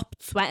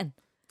stopped sweating.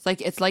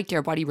 It's like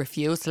your body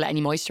refused to let any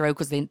moisture out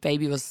because the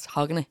baby was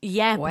hogging it.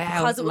 Yeah,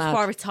 because it was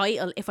for a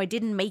title. If I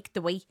didn't make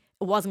the weight,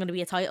 it wasn't going to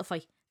be a title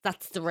fight.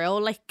 That's the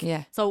rule, like.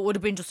 Yeah. So it would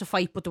have been just a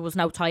fight, but there was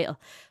no title.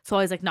 So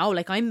I was like, no,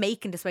 like, I'm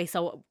making this way.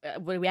 So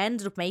we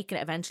ended up making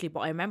it eventually, but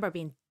I remember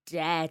being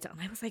dead.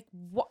 And I was like,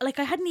 what? Like,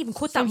 I hadn't even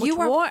cut that much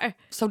water.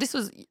 So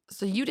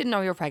you didn't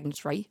know you were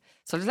pregnant, right?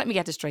 So just let me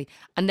get this straight.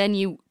 And then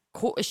you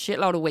cut a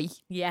shitload of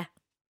weight. Yeah.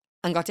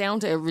 And got down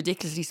to a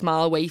ridiculously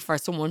small weight for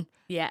someone.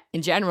 Yeah.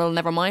 In general,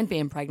 never mind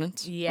being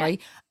pregnant. Yeah.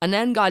 Right? And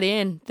then got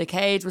in the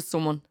cage with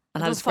someone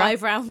and had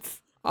 5 rounds.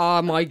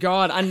 Oh my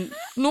God. And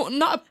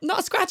not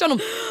a scratch on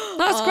him.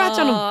 Not a scratch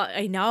on him.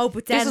 I know,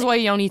 but then... This is why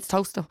you don't eat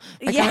toast though.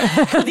 Yeah,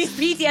 this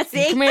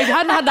PTSD. Come here, if you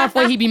hadn't had that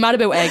fight, he'd be mad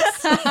about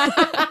eggs.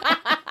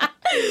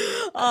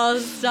 Oh,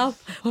 stop.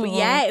 But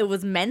yeah, it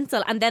was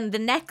mental. And then the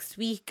next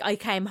week I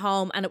came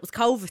home and it was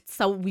COVID,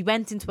 so we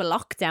went into a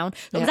lockdown.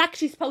 I was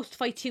actually supposed to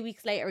fight 2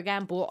 weeks later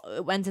again, but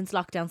it went into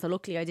lockdown, so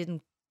luckily I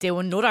didn't do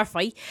another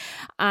fight.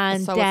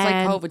 And so it's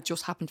like COVID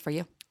just happened for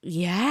you.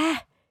 Yeah.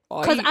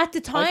 Because at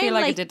the time, I feel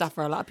like it did that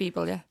for a lot of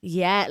people, yeah.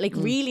 Yeah, like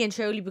really and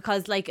truly,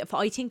 because like if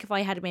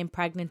I had been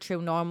pregnant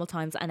through normal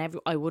times and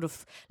I would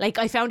have, like,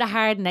 I found it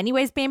hard in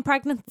anyways being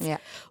pregnant. Yeah.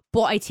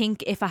 But I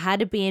think if I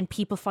had been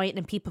people fighting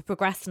and people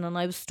progressing and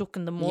I was stuck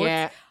in the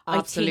mud,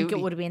 I think it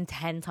would have been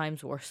 10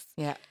 times worse.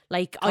 Yeah.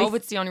 Like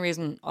COVID's the only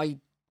reason I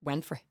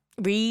went for it.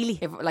 Really?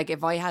 If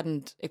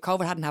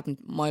COVID hadn't happened,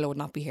 Milo would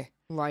not be here.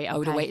 Right, okay. I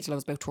would have waited till I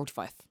was about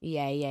 35.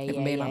 Yeah. If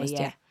I'm being honest,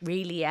 yeah.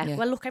 Really, yeah.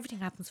 Well, look, everything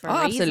happens for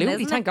a reason,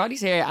 absolutely. Thank God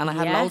he's here. And I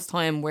had loads of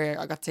time where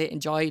I got to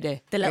enjoy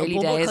the little early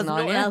days and all.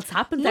 Nothing else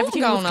happened.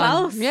 Everything was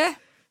close. Yeah.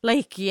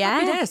 Like, yeah.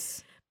 Happy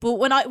days. But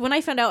when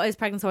I found out I was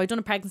pregnant, so I'd done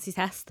a pregnancy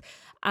test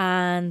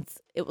and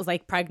it was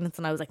like pregnant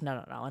and I was like,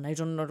 no. And I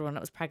done another one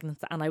that was pregnant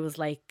and I was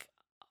like,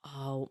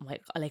 oh my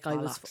God, like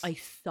I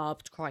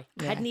sobbed, cry.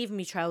 I hadn't even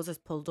my trousers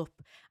pulled up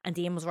and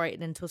Ian was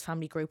writing into his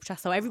family group chat,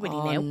 so everybody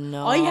knew.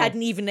 No. I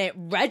hadn't even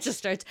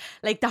registered,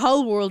 like the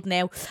whole world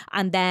knew.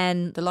 And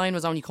then the line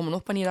was only coming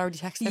up and he'd already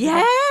texted everybody.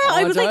 Yeah,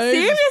 I was like,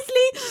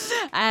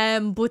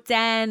 seriously? But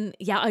then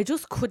I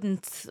just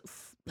couldn't,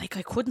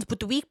 but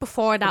the week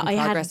before that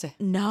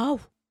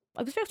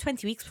I was about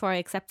 20 weeks before I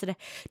accepted it.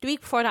 The week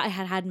before that I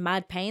had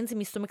mad pains in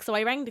my stomach, so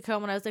I rang the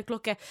com and I was like,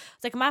 look,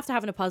 I'm after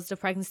having a positive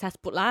pregnancy test,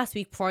 but last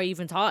week before I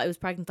even thought I was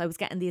pregnant, I was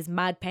getting these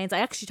mad pains. I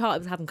actually thought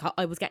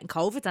I was getting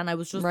COVID, and I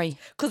was just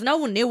because no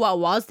one knew what it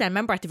was then.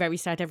 Remember at the very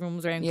start everyone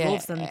was wearing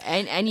gloves and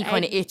any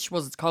kind of itch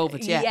was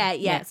COVID.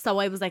 Yeah. So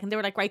I was like, and they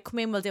were like, right, come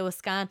in, we'll do a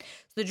scan.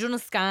 So they done a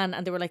scan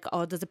and they were like,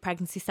 oh, there's a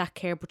pregnancy sac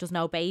here but there's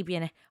no baby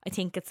in it. I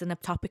think it's an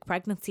ectopic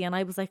pregnancy. And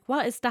I was like,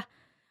 what is that?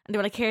 And they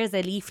were like, here's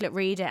a leaflet,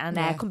 read it and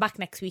come back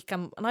next week.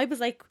 And I was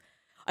like,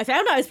 I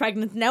found out I was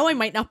pregnant. Now I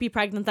might not be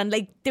pregnant. And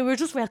like, they were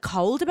just real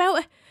cold about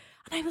it.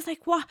 And I was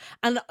like, what?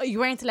 And you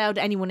weren't allowed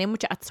anyone in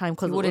with you at the time.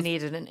 Cause you would have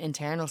needed an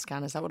internal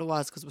scan. Is that what it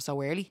was? Because it was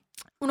so early.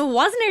 Well, it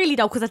wasn't early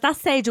though, because at that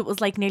stage it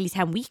was like nearly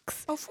 10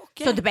 weeks. Oh, fuck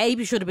yeah. So the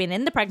baby should have been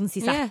in the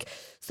pregnancy sack. Yeah.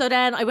 So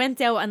then I went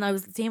out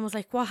and Jane was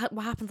like, what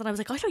happened? And I was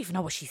like, I don't even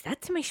know what she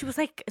said to me. She was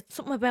like, it's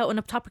something about an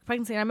ectopic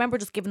pregnancy. And I remember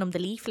just giving him the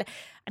leaflet.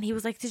 And he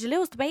was like, did you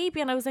lose the baby?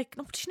 And I was like,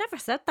 no, but she never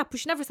said that. But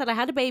she never said I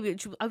had a baby.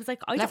 I was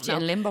like, I left don't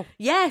know. You in limbo.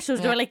 Yeah. So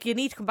they were like, you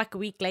need to come back a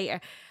week later.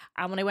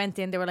 And when I went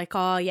in, they were like,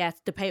 oh yeah,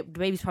 the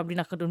baby's probably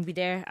not going to be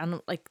there.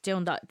 And like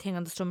doing that thing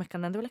on the stomach.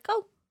 And then they were like,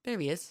 oh, there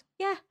he is.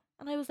 Yeah.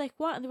 And I was like,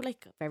 what? And they were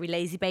like, very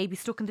lazy baby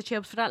stuck in the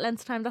tubes for that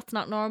length of time. That's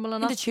not normal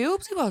enough. In the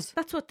tubes he was?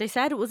 That's what they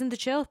said. It was in the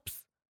tubes.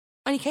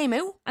 And he came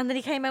out? And then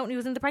he came out and he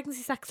was in the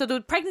pregnancy sack. So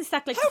the pregnancy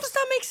sack, like... How does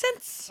that make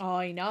sense? Oh,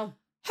 I know.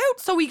 How?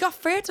 So he got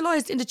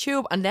fertilised in the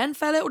tube and then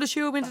fell out of the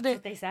tube into That's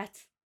what they said.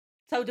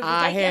 So there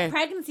was a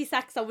pregnancy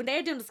sack. So when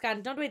they're doing the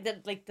scan, don't know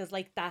that like there's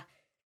like that...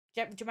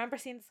 Do you remember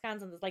seeing the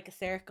scans and there's like a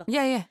circle?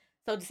 Yeah.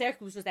 So the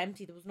circle was just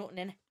empty. There was nothing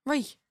in it.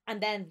 Right.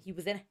 And then he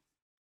was in it.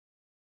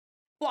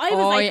 But I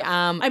was like,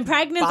 I'm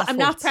pregnant, baffled. I'm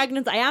not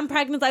pregnant, I am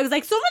pregnant. I was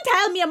like, someone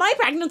tell me, am I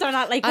pregnant or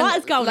not? Like, what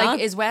is going on? Like,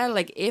 as well,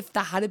 like, if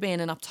that had been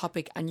an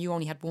ectopic and you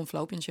only had one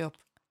fallopian tube,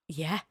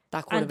 Yeah.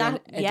 That could have been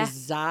a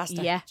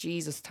disaster. Yeah.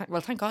 Jesus.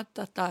 Thank God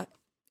that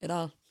it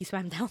all. He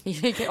swam down.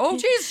 Oh,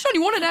 Jesus, only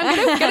one of them.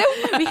 Get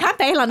out. We can't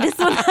bail on this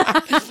one.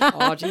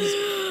 Oh,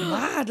 jeez.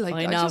 Mad. Like,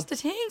 I know. just the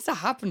things that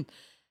happen.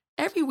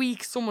 Every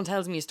week someone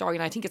tells me a story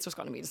and I think it's just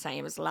going to be the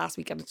same as last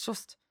week. And it's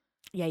just...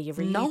 Yeah, you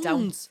really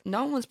don't.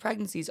 No one's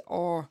pregnancies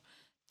or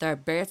their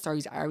birth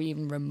stories are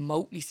even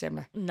remotely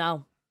similar.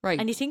 No. Right.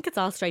 And you think it's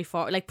all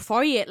straightforward. Like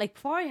before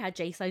I had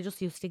Jayce, I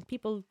just used to think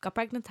people got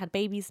pregnant, had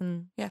babies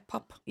and... Yeah,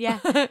 pop. Yeah.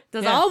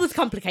 There's always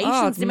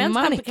complications. The amount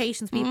of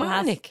complications people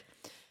have.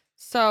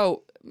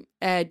 So,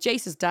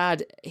 Jayce's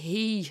dad,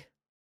 he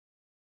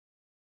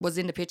was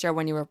in the picture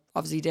when you were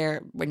obviously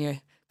there, when you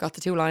got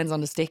the 2 lines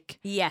on the stick.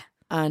 Yeah.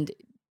 And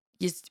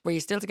were you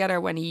still together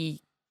when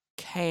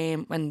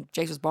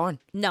Jayce was born?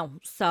 No.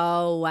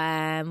 So,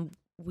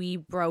 we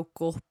broke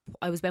up.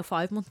 I was about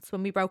 5 months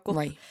when we broke up.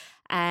 Right.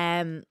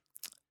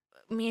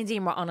 Me and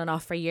Dean were on and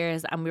off for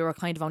years and we were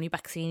kind of only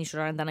back seeing each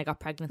other, and then I got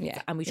pregnant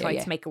and we tried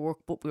to make it work,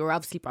 but we were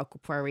obviously broke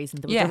up for a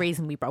reason. There was a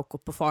reason we broke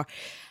up before.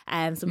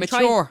 So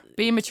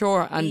being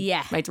mature and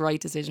make the right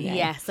decision.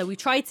 Yeah. So we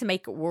tried to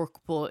make it work,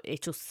 but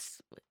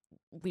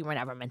we were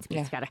never meant to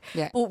be together.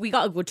 Yeah. But we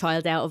got a good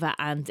child out of it,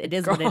 and it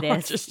is what it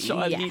is.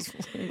 He's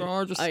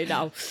gorgeous. I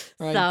know.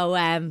 Right. So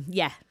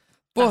yeah.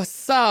 But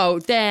so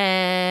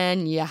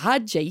then you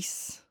had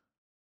Jayce.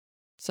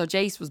 So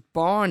Jayce was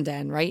born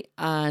then, right?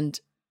 And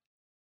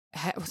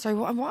sorry,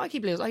 what I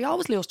keep losing? I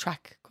always lose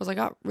track because I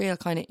got real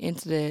kind of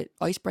into the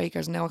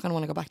icebreakers, and now I kind of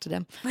want to go back to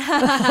them.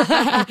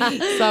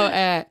 So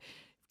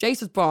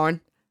Jayce was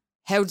born.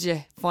 How did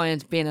you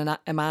find being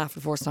a ma for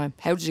the first time?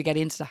 How did you get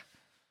into that?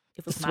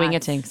 It was the swing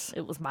of things.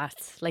 It was mad.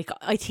 Like,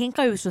 I think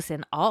I was just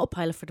in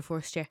autopilot for the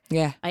first year.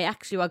 Yeah. I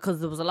actually was,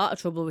 because there was a lot of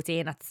trouble with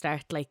Ian at the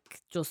start,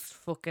 like just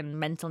fucking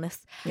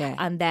mentalness. Yeah.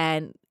 And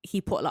then he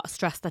put a lot of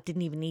stress that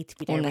didn't even need to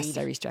be there.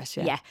 Unnecessary stress,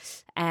 yeah.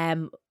 Yeah.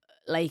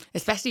 Like,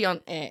 especially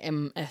on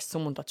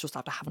someone that's just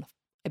after having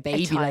a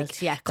baby. Child,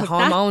 like, yeah. The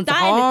hormones,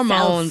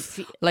 itself,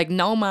 like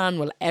no man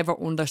will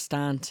ever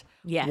understand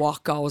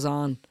what goes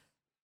on.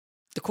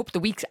 The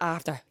weeks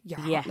after,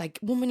 you're like,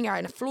 1 minute you're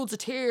in a floods of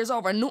tears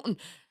over nothing.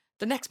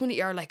 The next minute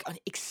you're like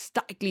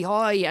ecstatically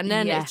high, and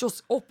then it's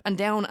just up and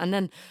down, and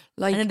then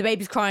the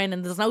baby's crying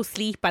and there's no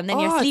sleep, and then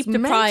you're sleep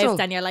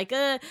deprived, and you're like,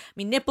 my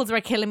nipples were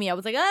killing me. I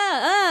was like,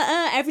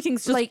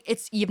 everything's just like,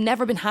 you've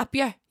never been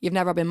happier, you've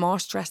never been more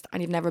stressed,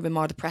 and you've never been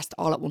more depressed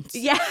all at once.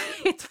 Yeah,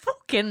 it's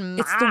fucking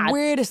mad. It's the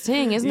weirdest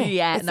thing, isn't it?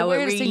 Yeah, it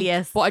really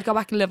is. But I'd go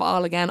back and live it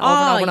all again,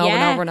 over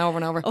and over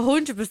and over.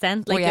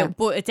 100%. Like,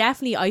 but it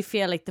definitely, I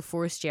feel like the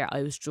first year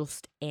I was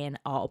just in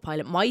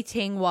autopilot. My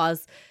thing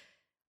was,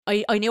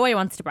 I knew I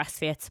wanted to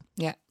breastfeed.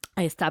 Yeah.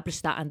 I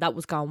established that, and that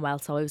was going well,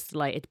 so I was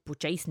delighted. But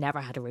Jayce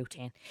never had a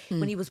routine.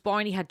 When he was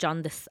born, he had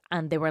jaundice,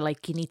 and they were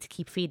like, you need to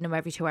keep feeding him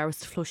every 2 hours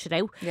to flush it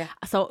out. Yeah.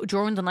 So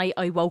during the night,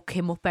 I woke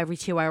him up every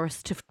 2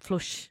 hours to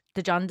flush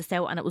the jaundice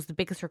out, and it was the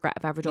biggest regret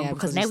I've ever done,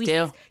 because now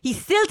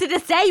he's still to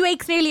this day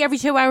wakes nearly every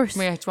 2 hours.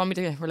 Yeah, do you want me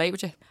to relate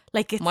with you?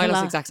 Like, it's Milo's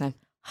the exact same.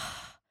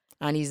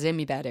 And he's in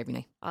my bed every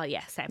night. Oh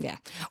yeah, same. Yeah.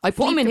 I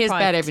put him in his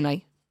bed every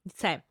night.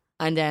 Same.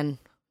 And then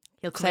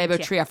he'll say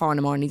about 3 or 4 in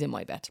the morning, he's in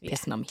my bed,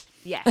 pissing on me.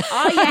 Yeah.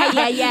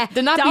 Oh, yeah.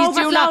 The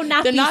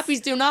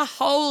nappies do not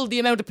hold the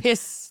amount of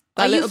piss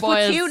that little boy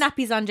I used to put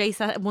 2 nappies on Jayce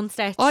at one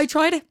stage. I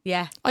tried it.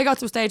 Yeah. I got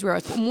to a stage where I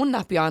was putting one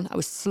nappy on, I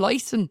was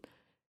slicing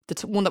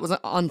the one that was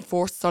on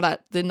first so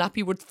that the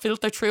nappy would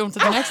filter through into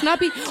the next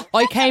nappy.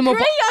 I came up.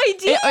 Great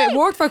idea. It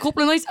worked for a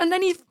couple of nights, and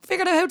then he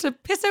figured out how to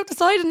piss out the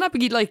side of the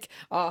nappy. He'd like,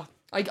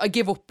 I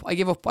give up. I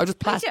just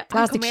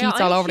plastic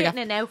sheets all over again.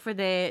 I'm now for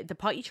the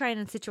potty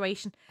training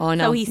situation. Oh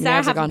no! So he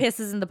started having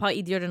pisses in the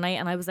potty the other night,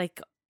 and I was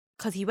like,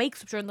 because he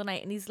wakes up during the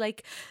night and he's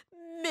like,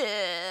 milk.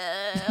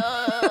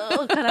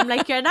 And I'm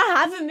like, you're not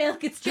having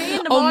milk. It's 3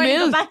 in the morning.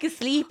 Go back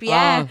asleep.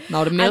 Yeah. Oh,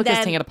 no, the milk is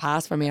thing of the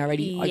past for me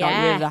already. I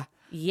got rid of that.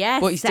 Yeah,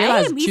 but he still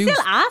has juice. He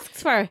still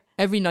asks for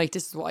every night.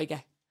 This is what I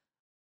get.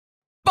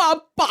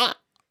 Papa.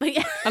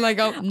 And I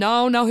go,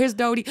 no, here's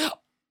Dodie.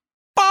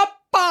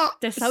 Papa.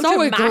 They're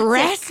so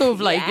aggressive,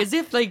 like as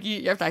if like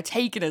you have to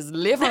taking his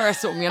liver or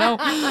something, you know.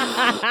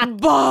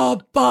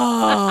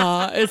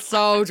 Papa. It's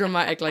so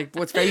dramatic, like,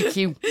 but it's very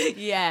cute.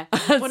 Yeah,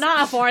 but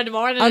not at 4 in the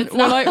morning. And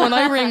when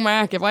I ring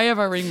Mark, if I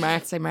ever ring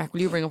Mark, say, Mark,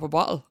 will you bring up a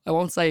bottle? I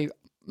won't say,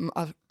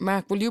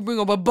 Mark, will you bring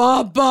up a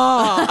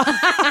baba?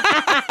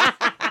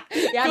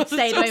 You have to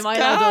say the way Milo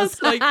does.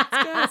 But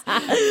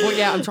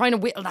yeah, I'm trying to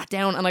whittle that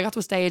down, and I got to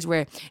a stage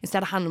where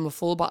instead of handing him a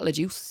full bottle of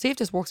juice, see if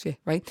this works for you,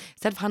 right?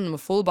 Instead of handing him a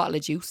full bottle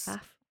of juice,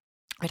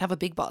 I'd have a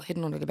big bottle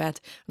hidden under the bed,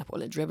 and I put a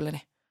little dribble in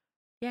it.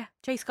 Yeah,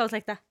 Jayce goes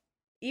like that.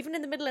 Even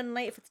in the middle of the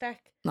night if it's dark.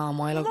 No,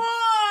 Milo.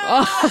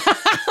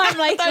 I'm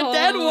like,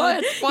 dead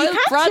one. Spoiled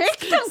brats.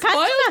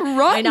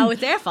 I know,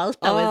 it's their fault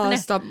though, isn't it?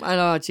 Stop. I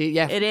know, gee,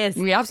 yeah. It is.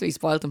 We absolutely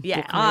spoiled them.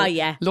 Yeah.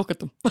 Yeah. Look at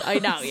them. I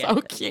know, yeah.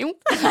 So cute.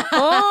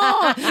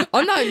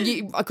 I'm not,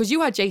 because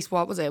you had Jayce,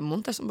 what was it, a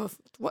month or something?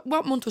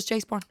 What month was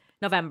Jayce born?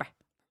 November.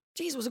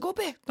 Jeez, was a good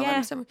bit.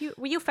 November, December.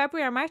 Were you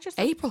February or March or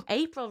something?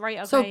 April, right,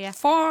 okay, so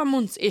 4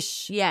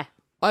 months-ish. Yeah.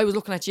 I was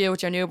looking at you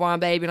with your newborn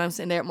baby, and I'm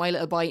sitting there with my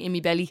little boy in my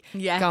belly,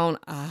 going,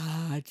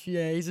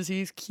 Jesus,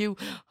 he's cute.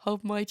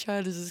 Hope my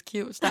child is as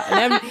cute as that.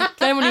 And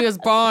then when he was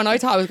born, I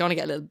thought I was going to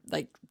get a little,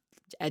 like,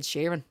 Ed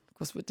Sheeran,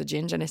 because with the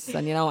gingerness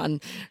and,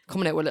 and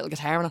coming out with a little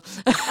guitar and all.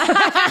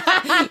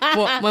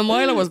 But when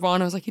Milo was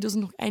born, I was like, he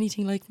doesn't look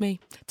anything like me.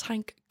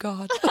 Thank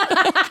God.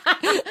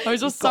 I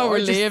was just so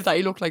relieved that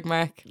he looked like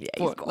Mark. Yeah,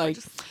 he's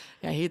gorgeous.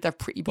 They're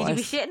pretty boys. You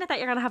do be shitting it that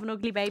you're going to have an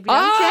ugly baby,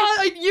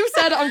 you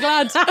said it, I'm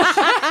glad.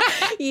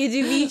 You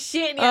do be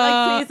shitting it,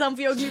 like, please don't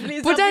be ugly,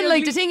 please. But then,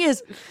 like, the thing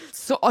is,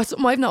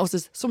 something I've noticed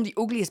is some of the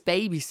ugliest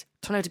babies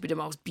turn out to be the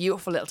most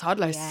beautiful little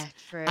toddlers. Yeah,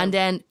 true. And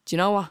then, do you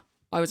know what?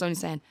 I was only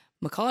saying,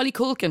 Macaulay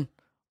Culkin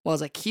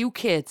was a cute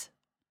kid.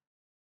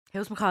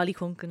 Who's Macaulay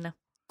Culkin now?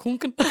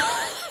 Culkin?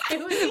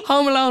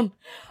 Home Alone.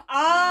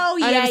 Oh,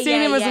 yeah, and I've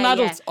seen him as an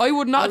adult. Yeah. I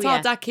would not have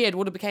thought that kid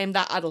would have became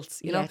that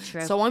adult, you know?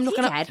 True. So I'm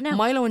looking at now?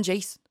 Milo and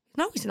Jayce.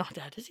 No, he's not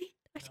dead, is he?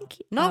 I think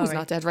he's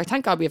not dead. Right,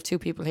 thank God we have two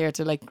people here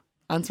to, like,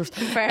 answer.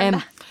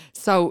 Fair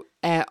so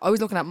I was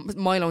looking at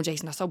Milo and Jayce,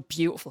 and they're so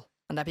beautiful.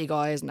 And they're big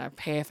eyes and they're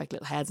perfect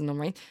little heads in them,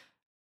 right?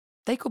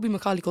 They could be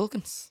Macaulay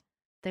Culkins.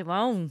 They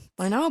won't.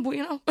 I know, but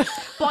But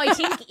I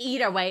think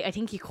either way, I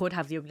think you could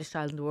have the ugliest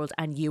child in the world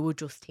and you would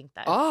just think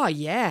that. Oh,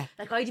 yeah.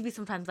 Like, I'd be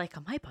sometimes like,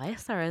 am I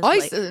biased or is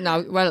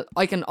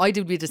I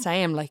do be the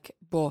same, like,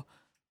 but...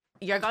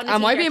 You're gonna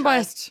am I being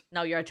biased?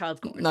 No, your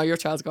child's gorgeous. No, your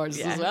child's gorgeous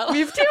as well. We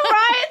have two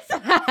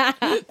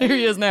rights. There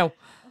he is now.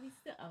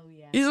 Oh,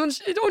 yeah. He's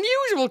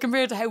unusual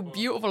compared to how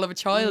beautiful of a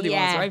child he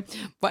was,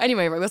 right? But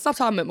anyway, right, we'll stop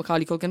talking about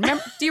Macaulay Culkin.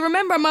 Do you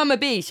remember Mama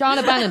B,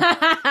 Shauna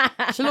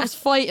Bannon? She loves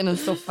fighting and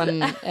stuff.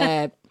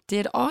 And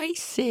did I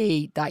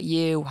see that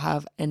you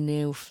have a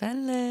new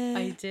fella?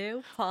 I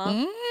do,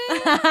 Paul.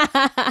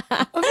 I'm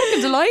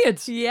fucking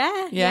delighted.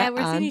 Yeah,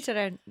 we're seeing each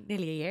other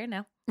nearly a year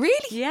now. Really?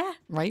 Yeah.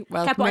 Right,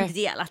 well, kept on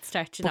the at the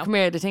start, you know. Come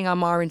here, the thing I'm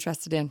more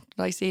interested in.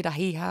 Did I see that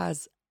he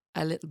has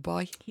a little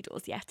boy? He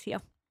does, yeah,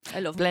 Theo. I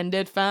love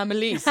blended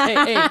families. Hey,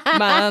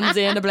 Mams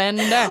in a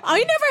blender. I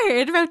never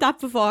heard about that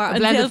before. A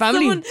blended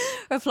family. Someone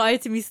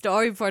replied to me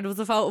story before. There was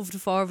a photo of the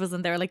four of us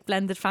and they were like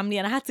blended family,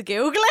 and I had to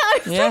Google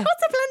it. I was like,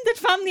 what's a blended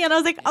family? And I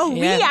was like,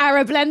 we are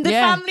a blended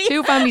family.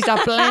 Two families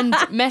that blend,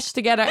 mesh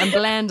together and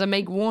blend and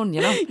make one,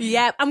 you know?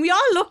 Yeah, and we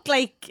all look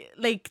like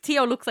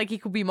Theo looks like he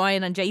could be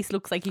mine and Jayce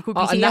looks like he could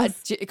be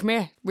Theo's. Come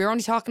here. We're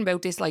only talking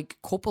about this like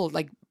couple,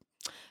 like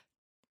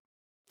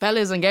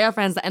fellas and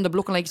girlfriends that end up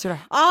looking like each other.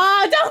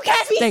 Oh, don't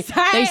get me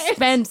started.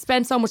 They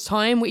spend so much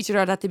time with each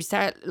other that they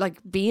start like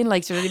being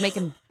like each other. They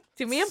making.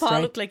 Do me and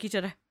Paul look like each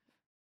other?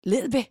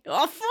 Little bit.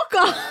 Oh, fuck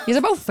off. He's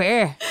about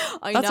fair.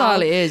 That's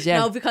all it is, yeah.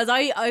 No, because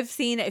I've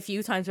seen it a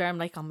few times where I'm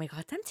like, oh my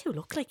God, them two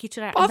look like each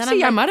other. Obviously,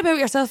 you're mad about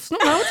yourself. There's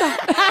nothing wrong with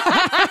that.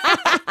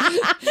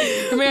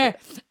 Come here.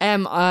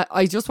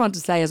 I just want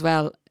to say as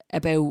well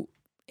about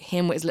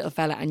him with his little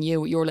fella and you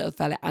with your little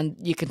fella, and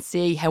you can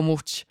see how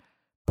much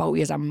both of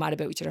you are mad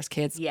about each other's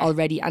kids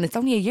already, and it's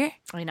only a year.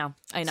 I know.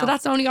 So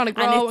that's only going to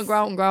grow and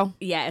grow and grow.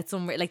 Yeah, it's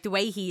unreal. Like the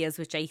way he is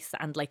with Jayce,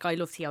 and like I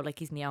love Theo, like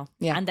he's me own.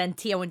 Yeah. And then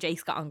Theo and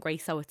Jayce got on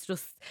great, so it's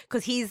just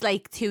because he's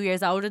like 2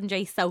 years older than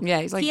Jayce. So yeah,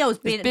 he's like Theo's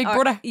been big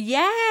brother.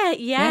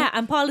 Yeah.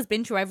 And Paul has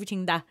been through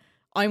everything that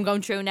I'm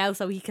going through now,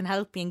 so he can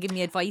help me and give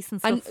me advice and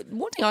stuff. And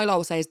one thing I'll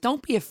always say is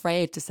don't be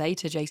afraid to say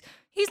to Jayce,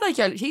 he's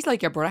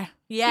like your brother.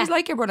 Yeah. He's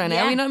like your brother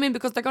now, you know what I mean?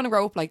 Because they're going to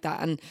grow up like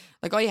that. And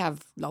like I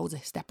have loads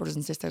of stepbrothers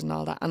and sisters and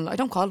all that. And I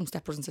don't call them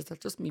stepbrothers and sisters,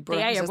 just me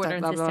brother and sister. Brother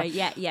and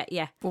sister.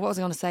 Yeah. But what was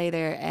I going to say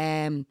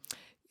there?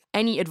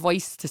 Any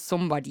advice to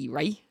somebody,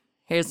 right?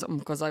 Here's something,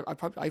 because I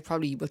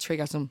probably will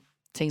trigger some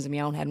things in my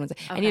own head. Okay.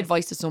 Any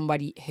advice to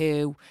somebody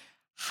who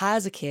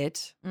has a kid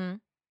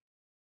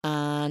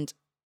and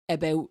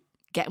about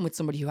getting with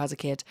somebody who has a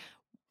kid,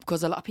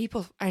 because a lot of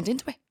people aren't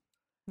into it.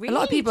 Really? A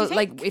lot of people,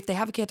 like, if they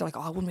have a kid, they're like,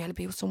 oh, I wouldn't be able to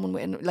be with someone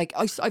with, like,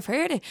 I've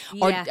heard it.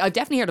 Yeah. Or I've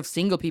definitely heard of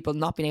single people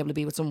not being able to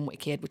be with someone with a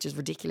kid, which is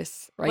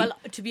ridiculous, right? Well,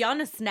 to be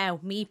honest now,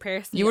 me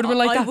personally, you would have been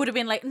like that? I would have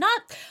been like,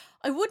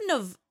 I wouldn't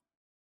have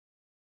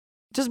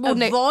just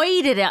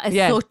avoided it as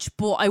such,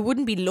 but I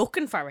wouldn't be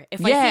looking for it.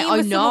 If I see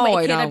with someone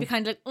with a kid, I'd be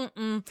kind of like,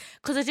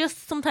 because I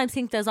just sometimes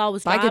think there's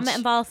always drama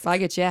involved.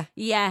 Baggage, yeah.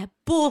 Yeah,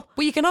 but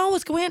you can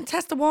always go in and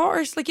test the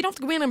waters. Like, you don't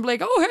have to go in and be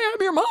like, oh, hey,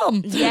 I'm your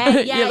mom. Yeah.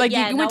 You go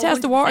in and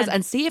test the waters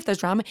and see if there's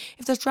drama.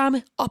 If there's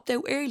drama, opt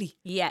out early.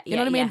 Yeah, you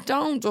know what I mean?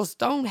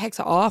 Don't hex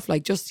it off.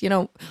 Like, just, you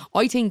know,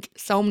 I think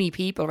so many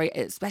people, right,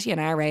 especially in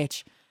our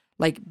age,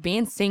 like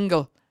being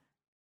single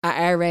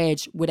at our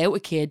age without a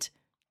kid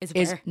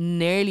is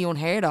nearly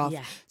unheard of.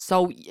 Yeah.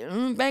 So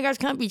beggars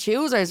can't be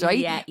choosers, right?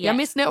 Yeah. You're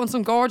missing out on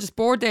some gorgeous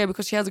birthday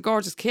because she has a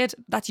gorgeous kid.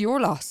 That's your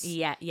loss.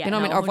 Yeah. You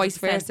know what I mean? Or vice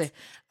versa.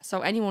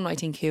 So anyone, I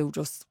think, who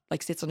just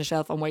like sits on the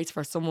shelf and waits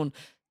for someone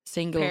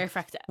single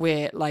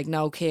with like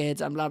no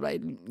kids and blah blah,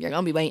 you're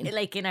gonna be waiting.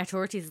 Like in our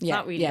 30s, it's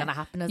not really gonna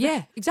happen, is it?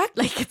 Yeah,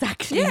 exactly. Like it's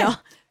actually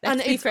not.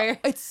 And it's fair.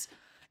 It's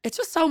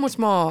just so much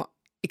more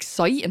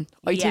exciting,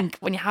 I think,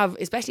 when you have,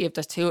 especially if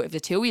the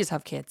two of you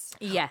have kids.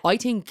 Yeah. I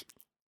think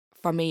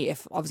for me,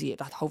 if obviously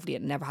hopefully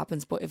it never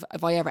happens, but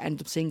if I ever end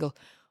up single,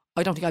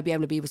 I don't think I'd be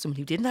able to be with someone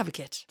who didn't have a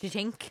kid. Do you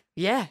think?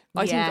 Yeah.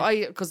 I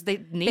think because they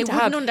need to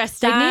wouldn't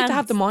understand. They need to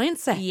have the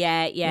mindset.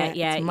 Yeah.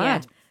 It's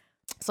mad.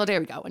 So there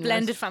we go. Anyways.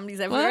 Blended families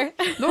everywhere.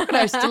 Well, look at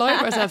us.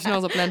 Delight ourselves. She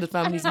knows what blended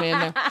families mean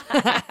now.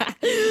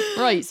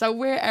 Right. So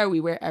where are we?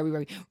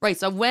 Right.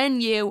 So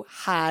when you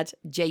had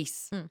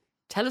Jayce,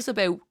 tell us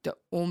about the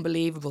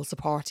unbelievable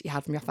support you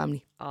had from your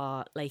family.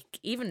 Like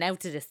even now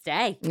to this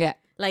day. Yeah.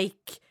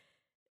 Like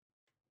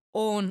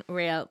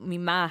unreal. Me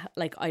ma,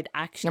 like I'd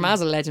actually. Your ma's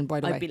a legend,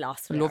 by the way. I'd be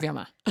lost. I love your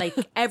ma. Like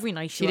every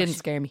night she didn't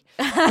scare me.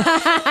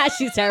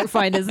 She's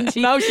terrifying, isn't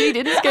she? No, she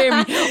didn't scare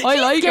me. I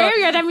like her.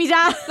 Scarier than me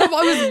dad.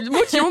 I was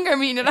much younger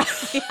meaning that.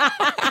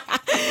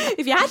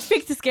 If you had to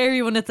pick the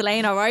scary one, it's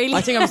Elaine O'Reilly. I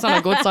think I'm on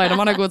a good side. I'm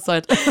on a good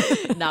side.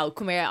 No,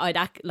 come here.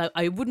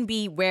 I wouldn't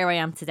be where I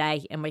am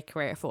today in my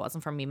career if it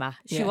wasn't for me ma.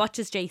 She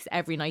watches Jayce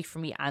every night for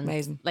me, and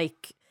amazing.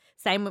 Like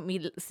same with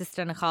me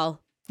sister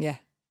Nicole. Yeah.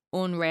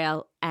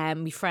 Unreal.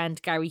 My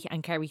friend Gary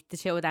and Kerry, the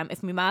two of them.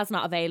 If my ma's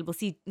not available,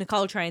 see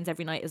Nicole trains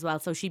every night as well,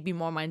 so she'd be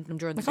more minding them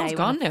during the day. Nicole's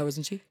gone now,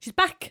 isn't she? She's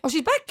back. Oh,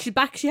 she's back. She's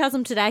back. She has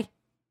them today.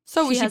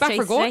 So is she back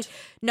for good? Today.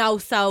 No.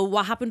 So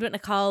what happened with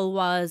Nicole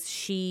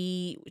was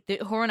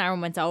her and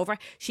Aaron went over.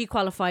 She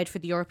qualified for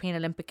the European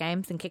Olympic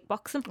Games in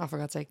kickboxing. Oh, for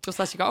God's sake! Just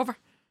let she go over.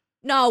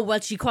 No,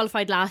 well, she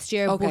qualified last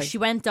year, okay. But she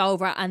went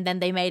over, and then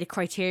they made a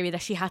criteria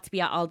that she had to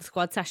be at all the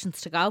squad sessions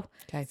to go.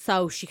 Okay.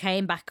 So she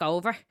came back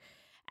over.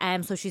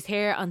 So she's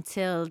here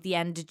until the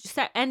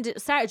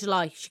start of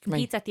July. She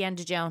competes at the end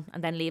of June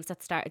and then leaves at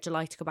the start of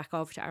July to go back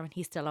over to Aaron.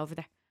 He's still over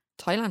there.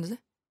 Thailand, is it?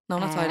 No,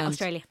 not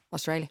Thailand.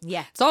 Australia.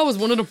 Yeah. It's always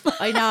one of them.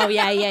 I know,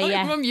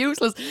 yeah. I'm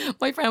useless.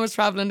 My friend was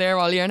travelling there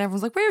all year and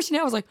everyone's like, where is she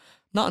now? I was like,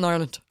 not in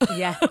Ireland.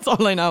 Yeah. That's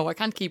all I know. I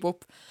can't keep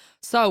up.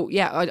 So,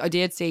 yeah, I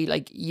did see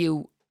like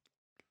you,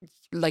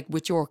 like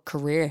with your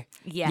career,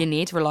 you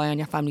need to rely on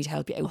your family to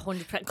help you out.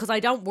 100%. Because I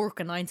don't work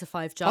a 9 to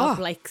 5 job,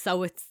 like,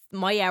 so it's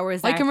my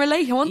hours. I can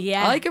relate, hon.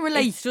 Yeah, I can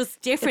relate. It's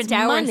just different it's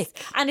hours,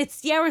 manic. and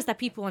it's the hours that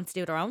people want to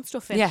do their own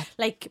stuff in. Yeah,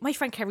 like my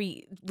friend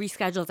Kerry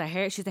rescheduled her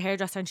hair. She's a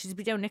hairdresser, and she'd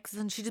be down Nix's,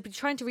 and she'd be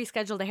trying to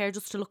reschedule the hair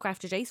just to look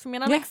after Jayce for me.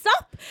 And I'm like,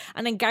 stop.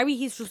 And then Gary,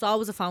 he's just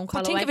always a phone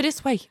call but think away. of it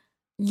this way.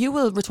 You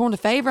will return the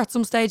favour at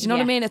some stage, you know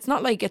what I mean? It's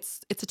not like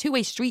it's a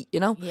two-way street, you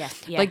know? Yeah.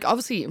 Like,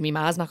 obviously, my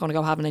ma's not going to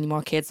go having any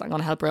more kids. I'm going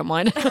to help her out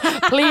mine.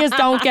 Please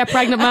don't get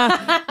pregnant,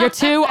 ma. You're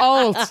too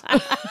old.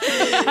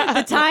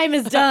 The time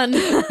is done.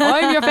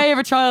 I'm your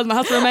favourite child and it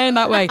has to remain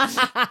that way.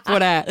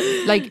 But,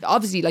 like,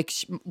 obviously, like,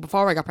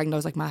 before I got pregnant, I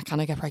was like, ma, can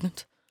I get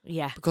pregnant?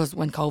 Yeah. Because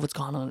when COVID's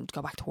gone on, to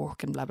go back to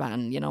work and blah, blah.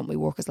 And, you know, my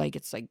work is like,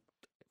 it's like,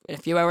 a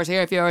few hours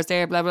here, a few hours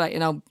there, blah, blah, you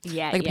know.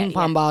 Yeah, like a ping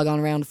pong ball going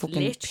around the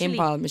fucking ping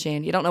pong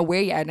machine. You don't know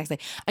where you are the next day.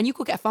 And you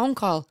could get a phone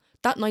call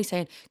that night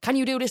saying, can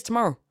you do this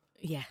tomorrow?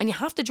 Yeah. And you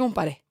have to jump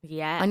at it.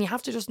 Yeah. And you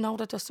have to just know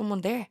that there's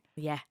someone there.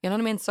 Yeah. You know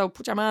what I mean? So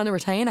put your man on the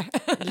retainer.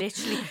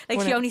 Literally. Like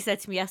she only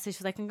said to me yesterday, she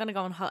was like, I'm going to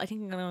go on holiday. I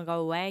think I'm going to go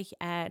away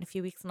in a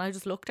few weeks. And I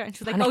just looked at her and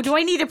she was like, oh, do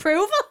I need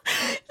approval?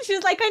 She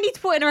was like, I need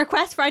to put in a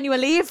request for annual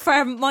leave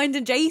for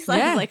minding Jayce.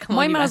 I was like,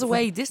 my man's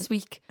away this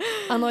week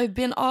and I've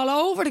been all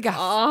over the gaff.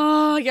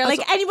 Oh, you're like,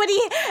 anyone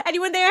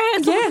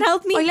there? Someone can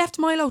help me? I left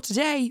Milo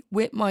today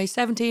with my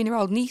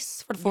 17-year-old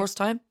niece for the first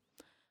time.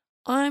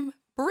 I'm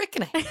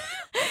bricking it.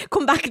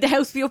 Come back in the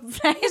house, be up and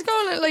play. He's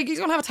going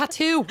to have a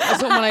tattoo or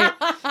something like.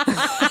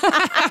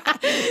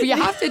 But you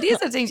have to. These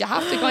are the things you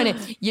have to kind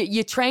of.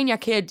 You train your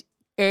kid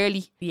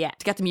early. Yeah.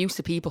 To get them used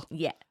to people.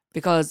 Yeah.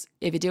 Because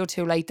if you do it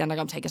too late, then they're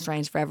going to take a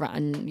strange forever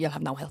and you'll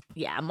have no help.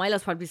 Yeah, and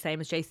Milo's probably the same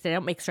as Jayce. They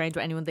don't make strange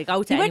with anyone. They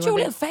go to anyone. He went through a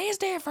little but phase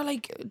there for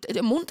like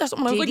a month or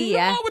something. I was like,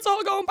 no, it's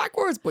all going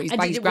backwards. But he's and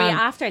back grand.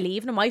 After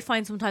leaving him, I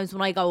find sometimes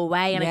when I go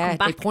away and I come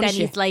back, then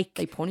he's like...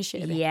 They punish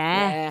it a bit.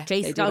 Yeah.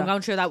 Jayce is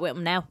going through that with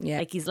him now. Yeah.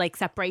 Like he's like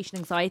separation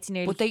anxiety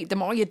nearly. But the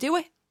more you do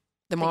it,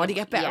 the more they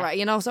get better at,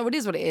 you know. So it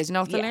is what it is, you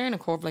know. It's a learning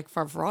curve, like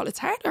for all. It's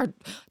harder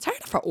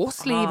for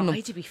us leaving them.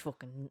 I'd be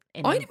fucking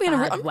in I'd be in a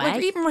way.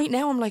 Like, even right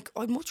now, I'm like,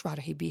 I'd much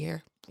rather he'd be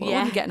here. I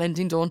wouldn't be getting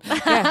anything done.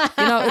 Yeah,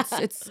 you know,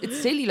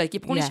 it's silly. Like you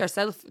punish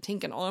yourself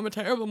thinking, oh, I'm a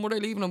terrible mother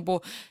leaving him,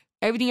 but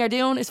everything you're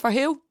doing is for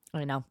who?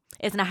 I know.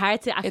 Isn't it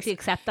hard to actually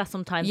accept that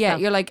sometimes? Yeah,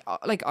 though? you're like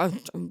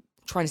I'm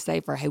trying to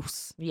save for a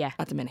house. Yeah,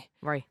 at the minute,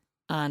 right.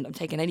 And I'm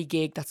taking any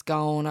gig that's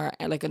going or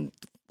like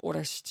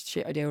other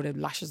shit I do, the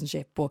lashes and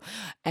shit. But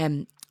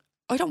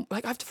I don't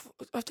like. I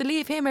have to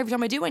leave him every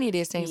time I do any of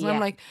these things, and I'm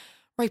like,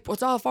 right, but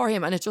it's all for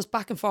him, and it's just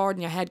back and forward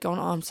in your head going,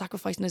 oh, I'm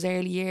sacrificing his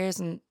early years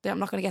and I'm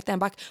not going to get them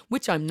back,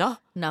 which I'm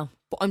not. No.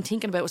 But I'm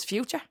thinking about his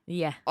future.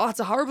 Yeah. Oh,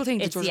 it's a horrible thing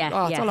to just, it's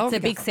all over. It's a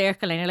big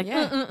circle and you're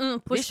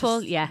like, push,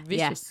 pull. Yeah.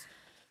 Vicious.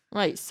 Yeah.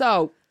 Right,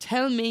 so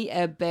tell me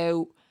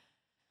about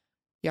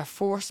your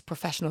first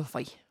professional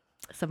fight.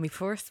 So my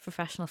first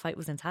professional fight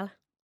was in Tala.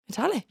 In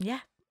Tala? Yeah.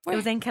 Where? It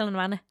was in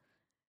Killanwanna.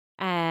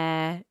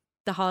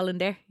 The hall in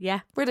there,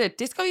 yeah. Where the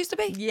disco used to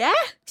be? Yeah.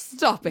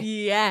 Stop it.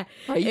 Yeah.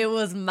 Right. It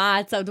was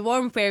mad. So the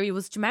warm-up area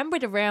was, do you remember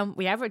the room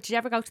did you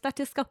ever go to that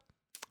disco?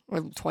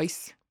 Well,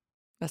 twice.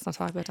 Let's not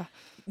talk about that.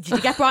 Did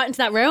you get brought into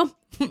that room?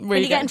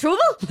 When you get in trouble?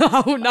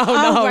 No.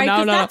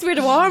 Right, that's where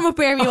the warm-up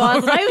area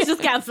was. I was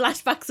just getting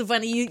flashbacks of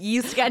when you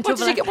used to get in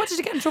trouble. What did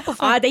you get in trouble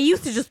for? They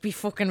used to just be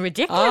fucking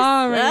ridiculous.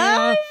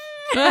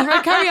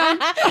 Right, carry on.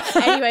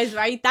 Anyways,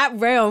 right, that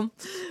room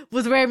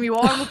was where my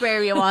warm-up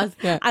area was.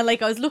 Yeah. And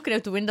like I was looking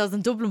out the windows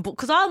in Dublin, but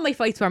because all my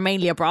fights were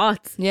mainly abroad.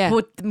 Yeah.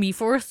 But me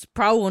first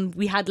pro one,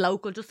 we had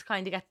local just to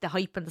kind of get the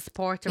hype and the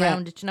support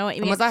around it. You know what I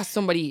mean? And was that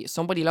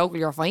somebody local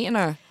you're fighting,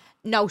 or?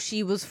 No,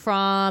 she was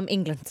from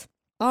England.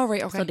 Oh,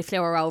 right, okay. So they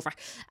flew her over.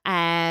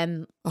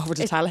 Over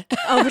to Tala.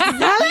 Over to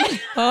Tala?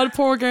 Oh, the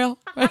poor girl.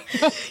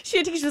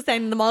 She thinks she was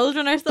saying the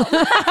Maldron or something.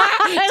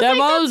 The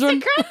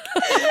Maldron.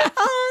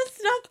 Oh,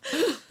 stop.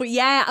 But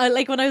yeah,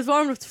 like when I was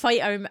warming up to fight,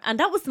 and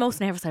that was the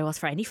most nervous I was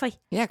for any fight.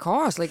 Yeah, of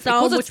course. Like,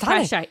 so much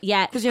pressure.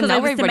 Yeah, because it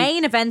was the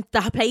main event.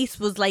 The place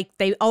was like,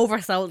 they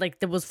oversold. Like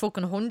there was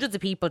fucking hundreds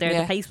of people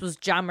there. The place was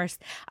jammers.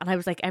 And I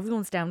was like,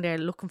 everyone's down there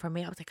looking for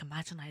me. I was like,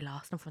 imagine I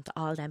lost in front of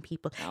all them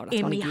people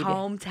in my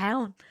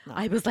hometown. No.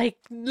 I was like,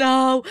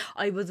 no.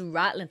 I was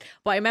rattling.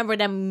 But I remember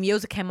then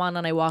music came on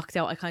and I walked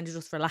out. I kind of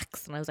just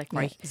relaxed and I was like,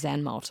 right,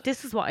 Zen mode.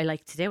 This is what I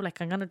like to do. Like,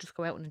 I'm gonna just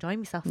go out and enjoy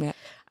myself. Yeah.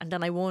 And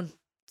then I won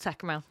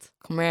second round.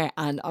 Come here,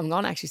 and I'm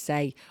gonna actually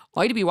say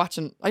I'd be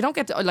watching. I don't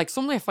get to, like,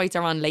 some of the fights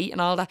are on late and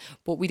all that,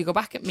 but we'd go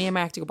back, me and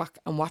Mark to go back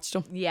and watch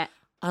them. Yeah.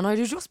 And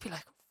I'd just be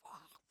like,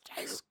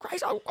 Jesus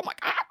Christ, oh my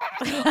God.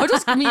 I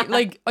just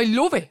like, I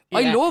love it. Yeah.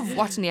 I love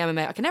watching the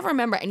MMA. I can never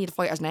remember any of the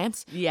fighters'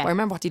 names. Yeah. But I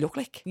remember what they look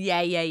like.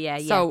 Yeah.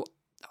 So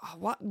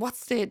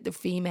what's the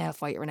female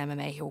fighter in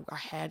MMA who her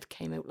head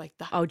came out like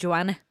that? Oh,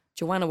 Joanna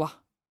what?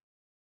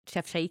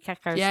 Chef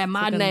Shaykicker. Yeah,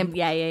 mad name.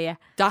 Yeah.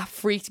 That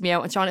freaked me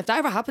out. And Sean, if that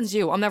ever happens to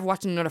you, I'm never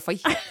watching another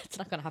fight. It's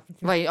not gonna happen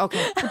to me. Right,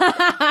 okay.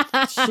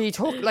 She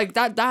took, like,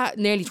 that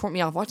nearly turned me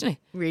off watching it.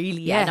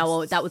 Really? Yeah,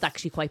 no, that was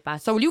actually quite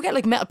bad. So will you get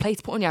like metal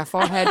plates put on your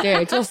forehead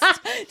there? Just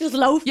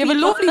loaf. You have a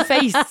lovely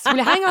face. Will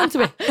you hang on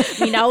to it?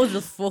 My nose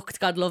was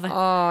fucked, God love it.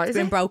 Oh, it's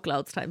been broke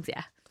loads of times,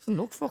 yeah. Doesn't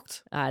look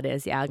fucked. It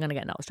is, yeah. I'm gonna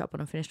get a nose job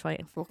when I'm finished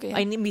fighting. Fuck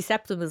yeah. My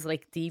septum is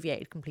like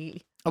deviated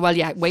completely. Oh, well,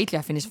 yeah, wait till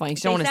I finish fighting.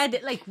 You don't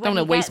want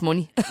to waste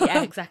money.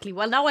 Yeah, exactly.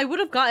 Well, no, I would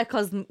have got it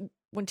because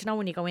when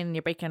you go in and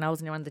you break your nose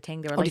and you're on the thing,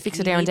 they were like, you fix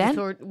it there and then?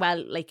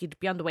 Well, like you'd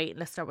be on the waiting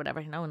list or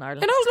whatever, in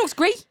Ireland. Your nose looks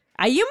great.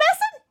 Are you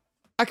messing?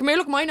 I come here,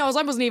 look at my nose.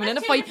 I wasn't even in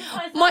a fight.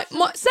 My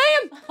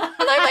same. And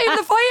I'm not even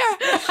the fire.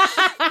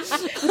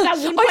 Was that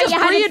one I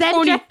just breathed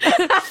funny.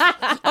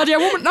 Oh, dear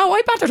woman. No,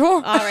 I battered her.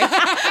 All right.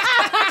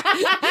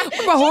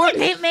 She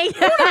didn't hit me.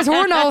 There's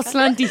her nose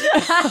slanty.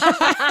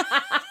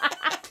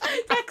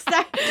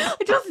 Dexter,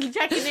 just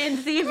checking in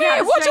to see if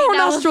you're what's your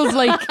nostrils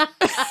like?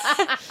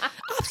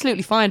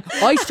 Absolutely fine.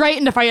 I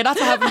straightened it for you. That's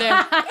what happened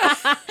there.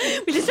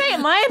 Will you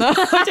straighten mine?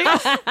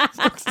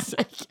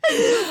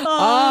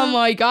 Oh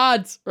my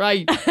God.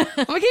 Right.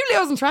 I'm like, I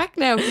was on track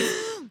now.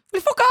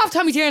 Well, fuck off,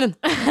 Tommy Tiernan.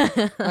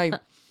 Right.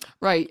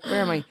 Where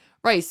am I?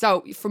 Right.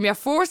 So from your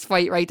first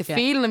fight, right, the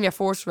feeling of your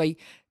first fight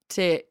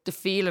to the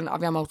feeling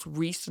of your most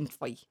recent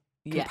fight.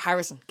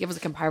 Comparison. Give us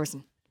a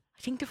comparison.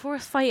 I think the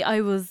first fight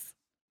I was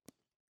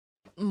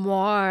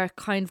more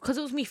kind of, because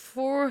it was my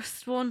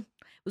first one.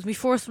 It was my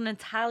first one in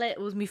Tala.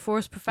 It was my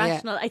first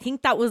professional. I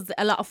think that was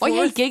a lot of force. I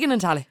hate gigging in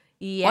Tala.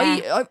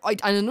 Yeah. I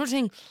and another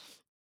thing,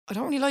 I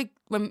don't really like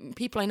when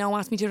people I know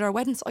ask me to their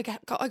weddings. I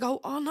go,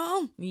 oh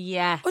no.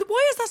 Yeah.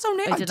 Why is that so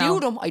near?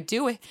 I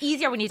do it. It's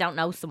easier when you don't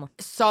know someone.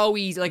 So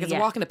easy. Like, it's a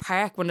walk in the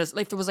park when there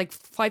was like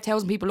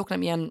 5,000 people looking at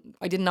me and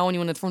I didn't know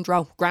anyone in the front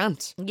row.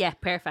 Grant. Yeah,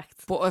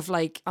 perfect. But if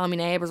like all my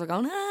neighbours are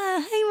going,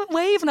 hey,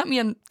 waving at me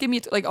and give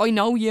me like, I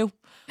know you.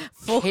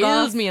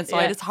 Kills me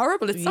inside. It's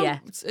horrible. It's so,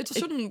 it just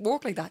shouldn't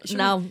work like that. It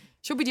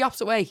should be the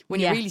opposite way. When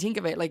you really think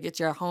of it, like, it's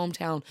your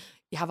hometown,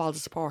 you have all the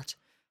support.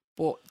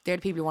 But they're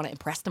the people you want to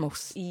impress the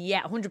most.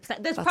 Yeah,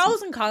 100%. There's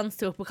pros and cons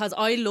to it, because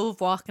I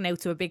love walking out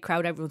to a big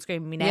crowd, everyone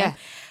screaming me name. Yeah.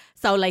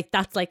 So like,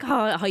 that's like,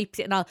 oh, it hypes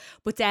it and all.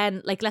 But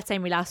then, like, let's say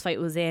my last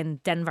fight was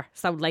in Denver.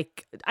 So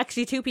like,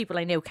 actually 2 people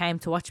I knew came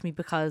to watch me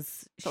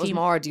because it was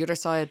more the other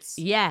sides.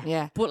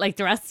 Yeah. But like,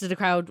 the rest of the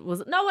crowd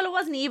was, no, well, it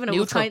wasn't even. It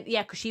neutral. was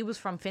because she was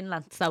from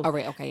Finland. So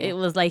it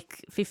was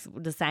like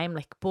the same.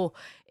 Like, but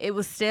it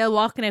was still,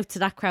 walking out to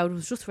that crowd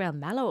was just real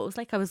mellow. It was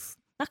like, I was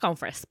not going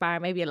for a spar,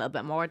 maybe a little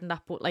bit more than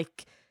that, but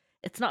like,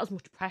 it's not as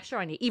much pressure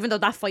on you, even though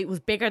that fight was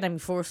bigger than my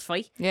first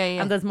fight.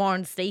 Yeah. And there's more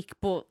on stake,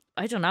 but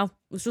I don't know.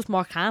 It was just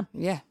more calm.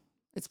 Yeah.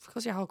 It's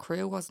because your whole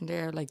crew wasn't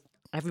there, like,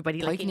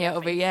 everybody liking you out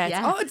of it.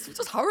 Yeah. It's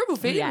just horrible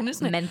feeling,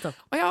 isn't it? Mental.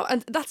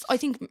 And that's, I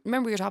think,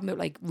 remember you were talking about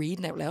like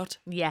reading out loud?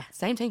 Yeah.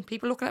 Same thing.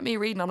 People looking at me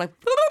reading, I'm like,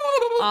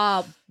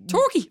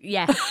 turkey.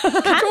 Yeah.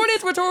 Turn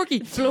into a turkey.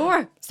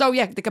 Floor. So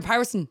yeah, the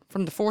comparison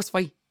from the first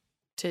fight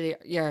to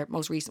your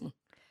most recent one.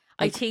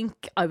 Like, I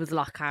think I was a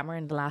lot calmer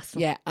in the last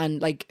one. Yeah,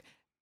 and like,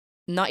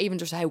 not even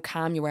just how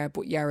calm you were,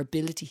 but your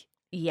ability.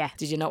 Yeah.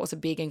 Did you notice a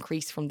big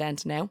increase from then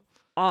to now?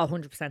 Oh,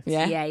 100%.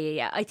 Yeah.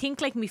 Yeah. I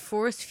think like my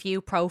first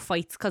few pro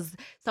fights, because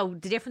so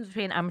the difference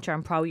between amateur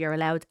and pro, you're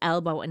allowed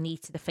elbow and knee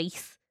to the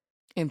face.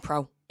 In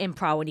pro,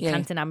 and you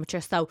can't in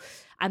amateur. So,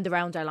 and the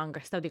rounds are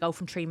longer, so they go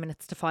from 3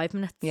 minutes to 5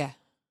 minutes. Yeah.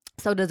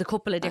 So there's a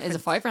couple of different. Is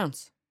it 5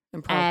 rounds?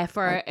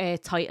 For a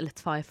title,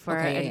 it's 5. For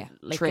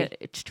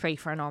it's 3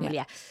 for a normal.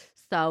 Yeah.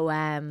 So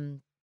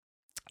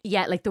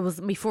yeah, like there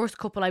was my first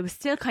couple, I was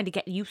still kind of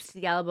getting used to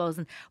the elbows,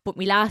 but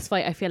my last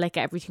fight, I feel like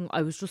everything,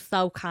 I was just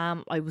so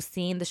calm. I was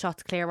seeing the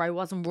shots clear. I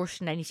wasn't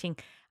rushing anything,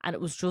 and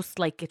it was just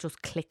like it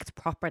just clicked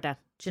proper then.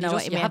 Do you know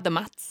what I mean? You had the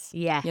mats.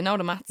 Yeah. You know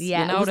the mats.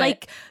 Yeah. You know it was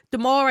like the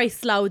more I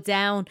slowed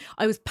down,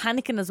 I was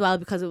panicking as well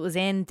because it was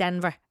in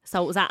Denver,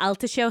 so it was at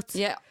altitude.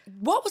 Yeah.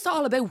 What was it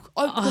all about?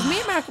 Because me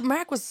and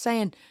Mark was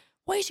saying,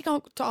 why is she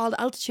going to all the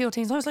altitude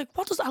things? And I was like,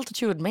 what does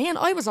altitude mean?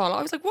 I was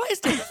like, what is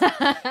this?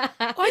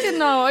 I didn't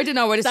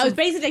know what this So it was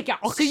basically like your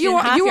oxygen.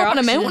 So you were up on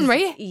a mountain,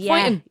 right? Yeah.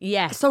 Fighting.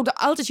 Yeah. So the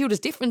altitude is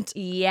different.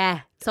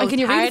 Yeah. So and can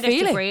you really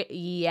feel it?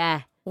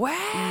 Yeah. Wow.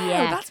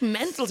 Yeah. That's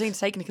mental thing to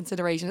take into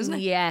consideration, isn't it?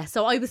 Yeah.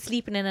 So I was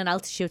sleeping in an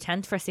altitude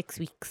tent for 6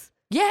 weeks.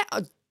 Yeah.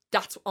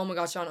 Oh my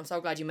God, Shauna, I'm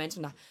so glad you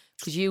mentioned that.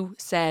 Because you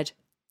said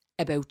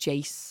about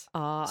Jayce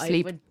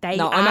sleep.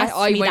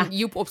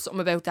 You put up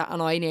something about that,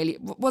 and I nearly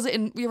was it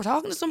in. We were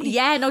talking to somebody.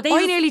 Yeah, no,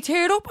 I nearly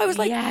teared up. I was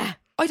like, yeah.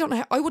 I don't know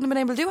how, I wouldn't have been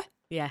able to do it.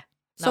 Yeah,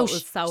 no, it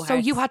was so hard. So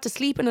you had to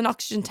sleep in an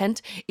oxygen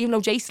tent, even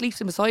though Jayce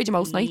sleeps in beside you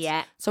most nights.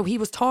 Yeah. So he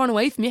was torn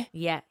away from you.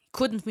 Yeah,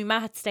 couldn't. My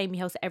ma had to stay in my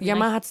house every night. Your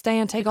ma had to stay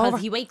and take because over.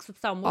 He wakes up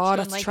so much. Oh,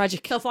 that's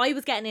tragic. So if I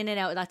was getting in and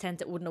out of that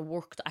tent, it wouldn't have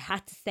worked. I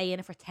had to stay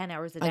in it for 10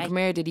 hours a day. And come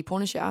here, did he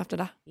punish you after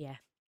that? Yeah.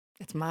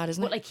 It's mad,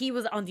 isn't it? But like he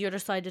was on the other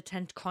side of the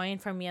tent crying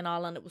for me and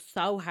all, and it was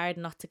so hard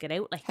not to get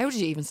out. Like, how did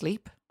you even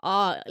sleep?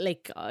 Oh,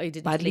 like I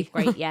didn't Badly. sleep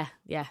great. Yeah.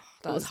 It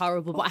was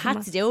horrible, but I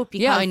had to do it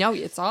because I know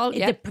it's all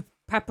the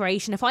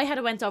preparation. If I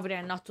had went over there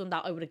and not done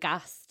that, I would have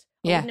gassed.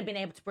 I wouldn't have been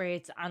able to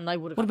breathe, and I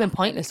would have been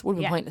pointless. Would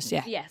have been pointless.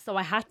 Yeah. Yeah. So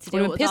I had to do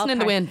it. Would have been pissing in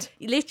the wind.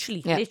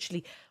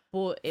 Literally.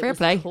 But it was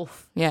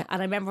tough. Yeah.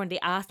 And I remember when they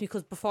asked me,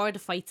 because before the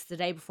fights, the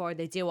day before,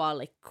 they do all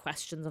like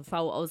questions and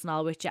photos and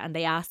all with you, and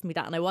they asked me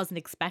that, and I wasn't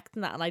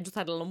expecting that, and I just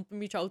had a lump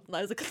in my throat, and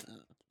I was like,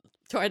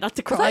 trying not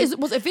to cry.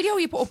 Was it a video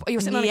you put up? You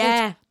were sitting on a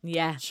couch?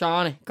 Yeah.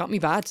 Shauna, got me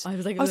bad. I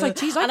was like,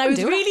 geez, I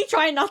was really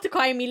trying not to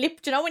cry in my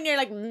lip. Do you know when you're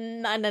like,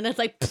 and then it's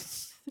like,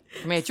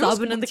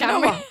 sobbing in the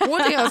camera.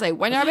 One thing I'll say,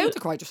 when you're about to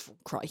cry, just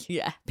cry.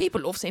 Yeah.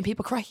 People love seeing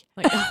people cry.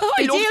 Like,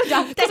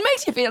 It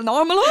makes you feel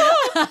normal.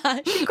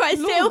 She cries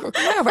too.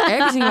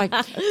 Everything like.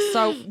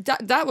 So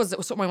that was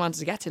something I wanted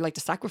to get to, like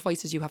the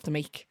sacrifices you have to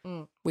make,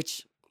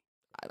 which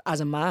as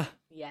a ma.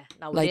 Yeah,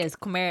 no, like, it is.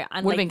 Come here.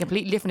 And would have been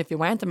completely different if you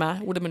weren't a ma.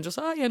 Would have been just,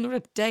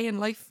 another day in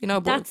life, you know.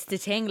 But that's the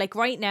thing. Like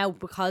right now,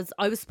 because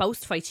I was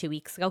supposed to fight 2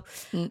 weeks ago,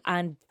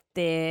 and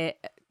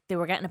they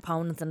were getting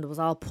opponents, and there was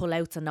all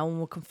pullouts, and no one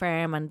would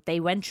confirm, and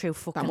they went through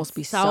fucking. That must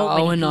be so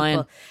annoying.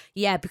 People.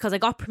 Yeah, because I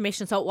got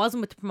permission, so it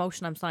wasn't with the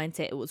promotion I'm signed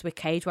to. It was with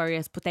Cage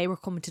Warriors, but they were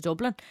coming to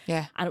Dublin.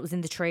 Yeah, and it was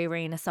in the Tree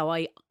Arena. So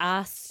I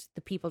asked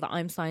the people that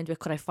I'm signed with,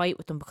 could I fight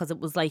with them, because it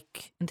was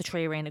like in the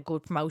Tree Arena,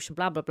 good promotion,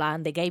 blah blah blah,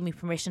 and they gave me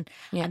permission.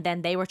 Yeah. And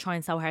then they were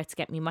trying so hard to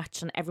get me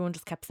matched, and everyone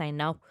just kept saying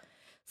no.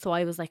 So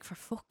I was like, for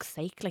fuck's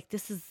sake, like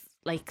this is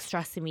like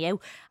stressing me out,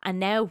 and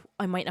now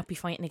I might not be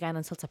fighting again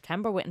until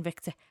September with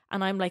Invicta,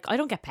 and I'm like, I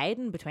don't get paid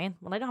in between.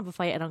 When I don't have a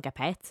fight, I don't get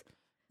paid.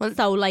 Well,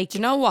 so like, do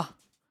you know what?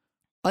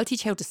 I'll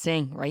teach you how to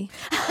sing, right?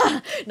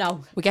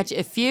 No, we get you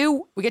a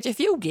few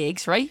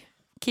gigs, right?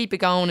 Keep it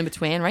going in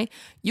between, right?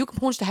 You can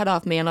punch the head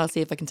off me, and I'll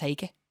see if I can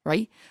take it,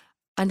 right?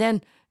 And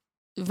then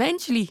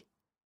eventually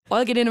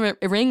I'll get in a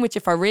ring with you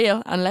for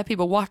real and let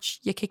people watch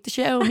you kick the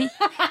shit out of me,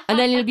 and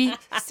then you'll be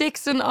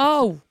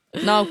 6-0.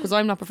 No, because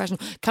I'm not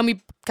professional. Can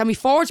we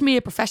forge me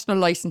a professional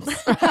license?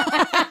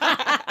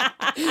 I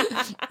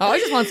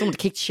just want someone to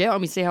kick the shit out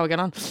of me, see how I get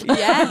on.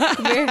 Yeah,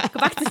 come here, go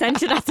back to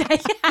Centre that day.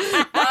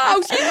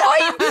 Oh shit!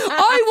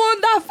 I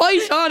won that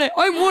fight, Shauna.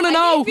 I'm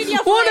 1-0.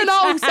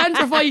 1-0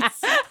 Centre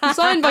fights. I'm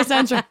signed by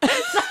Centre.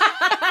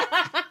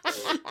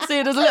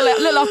 See, there's a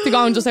little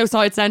octagon just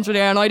outside Centre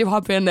there, and I do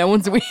hop in there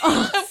once a week.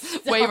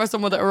 Wait for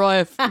someone to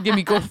arrive. Give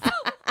me guff.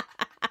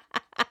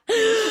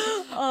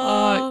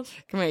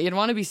 Come here, you'd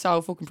want to be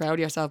so fucking proud of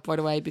yourself, by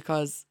the way,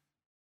 because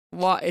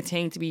what a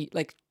thing to be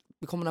like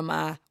becoming a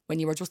ma when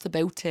you were just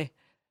about to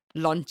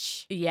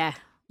launch. Yeah,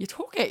 you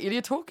took it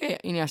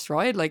in your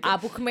stride. Like,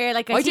 but come here,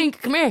 like I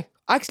think come here.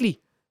 Actually,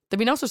 there'd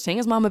be no such thing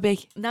as Mama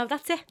Big. No,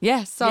 that's it.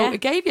 Yeah, so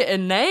it gave you a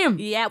name.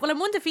 Yeah, well,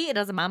 I'm undefeated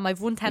as a mam.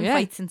 I've won 10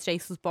 fights since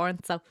Jayce was born.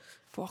 So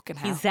fucking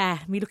hell, he's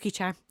me lucky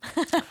charm.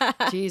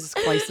 Jesus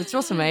Christ, it's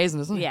just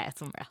amazing, isn't it? Yeah,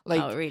 it's unreal.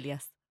 Like, it really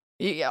is.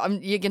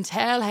 You can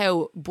tell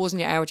how buzzing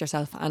you are with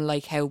yourself, and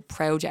like how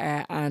proud you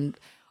are, and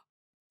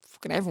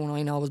fucking everyone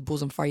I know was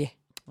buzzing for you.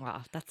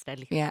 Wow, that's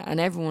deadly. Yeah, and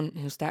everyone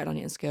who started on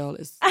you in school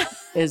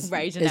is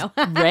raging now.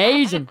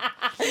 Raging.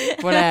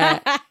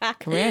 But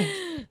come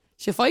here,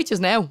 she'll fight you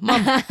now,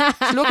 Mum.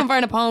 She's looking for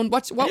an opponent.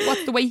 What's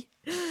the weight?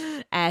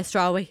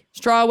 Strawweight.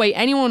 Strawweight.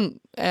 Anyone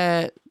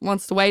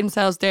wants to weigh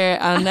themselves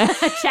there and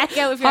check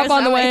out if you're hop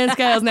on the weighing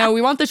scales now.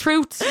 We want the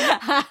truth.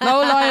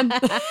 No lying.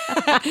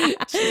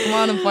 Come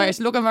on and fire. She's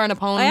looking for an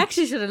opponent. I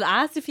actually should have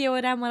asked a few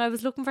of them when I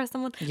was looking for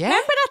someone. Yeah.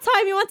 Remember that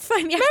time you want to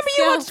fight me? Remember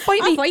you want to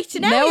fight me? I'll fight you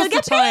now. Now's You'll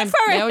get the time. paid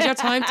for it. Now's your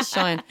time to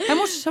shine. How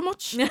much? How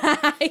much?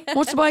 How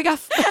much to buy a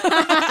gaff?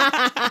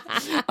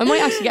 I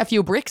might actually get a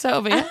few bricks out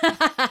of it.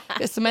 Yeah?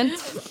 Get cement.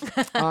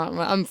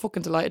 I'm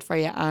fucking delighted for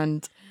you,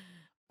 and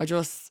I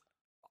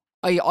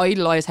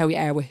idolise how you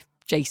are with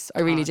Jayce. I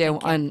really do.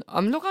 And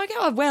I get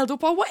all welled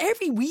up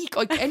every week.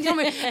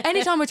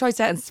 Anytime I try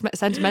something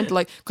sentimental,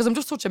 like, because I'm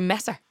just such a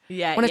messer.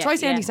 Yeah. When I try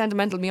something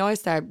sentimental, my eyes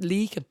start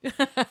leaking.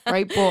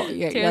 Right? But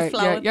you're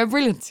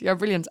brilliant. You're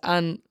brilliant.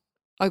 And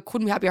I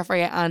couldn't be happier for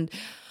you. And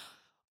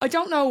I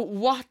don't know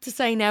what to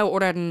say now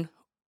other than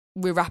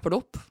we wrap it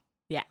up.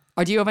 Yeah.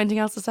 Or do you have anything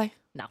else to say?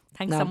 No.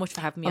 Thanks so much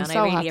for having me on. So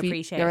I really happy.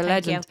 appreciate You're it. a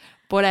legend.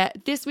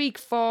 But this week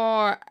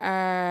for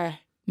our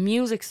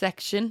music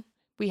section,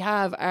 we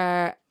have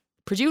our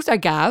producer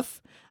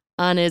Gav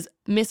and his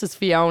Mrs.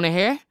 Fiona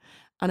here,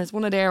 and it's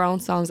one of their own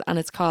songs, and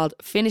it's called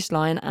Finish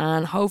Line.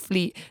 And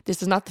hopefully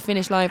this is not the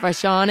finish line for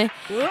Shauna.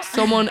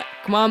 Someone,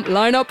 come on,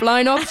 line up.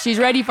 She's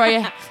ready for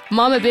you.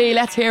 Mama B,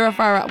 let's hear her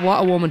for her.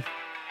 What a woman.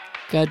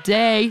 Good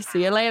day.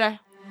 See you later.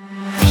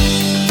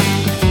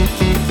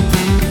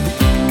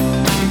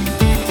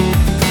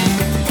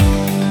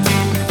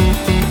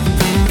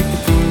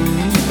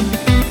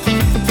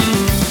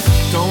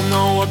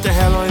 What the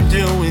hell I'm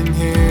doing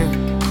here?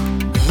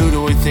 Who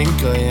do I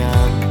think I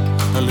am?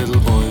 A little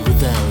boy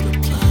without a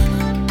plan.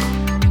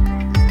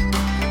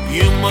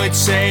 You might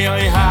say I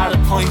had a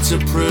point to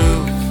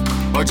prove,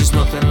 or just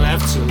nothing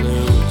left to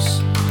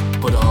lose,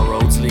 but all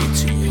roads lead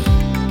to you.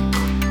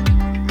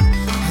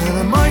 And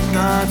I might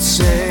not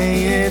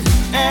say it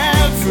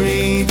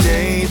every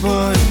day,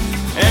 but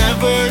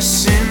ever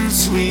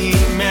since we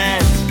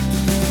met,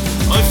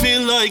 I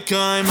feel like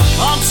I'm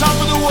on top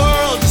of the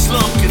world, just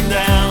looking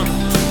down.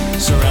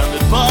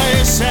 Surrounded by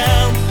a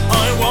sound,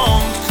 I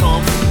won't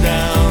come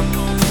down.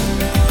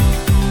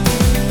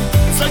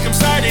 It's like I'm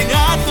starting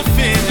at the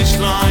finish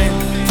line.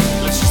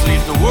 Let's just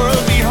leave the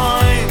world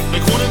behind,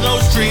 like one of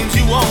those dreams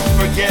you won't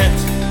forget.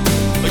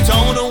 I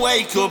don't wanna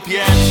wake up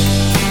yet.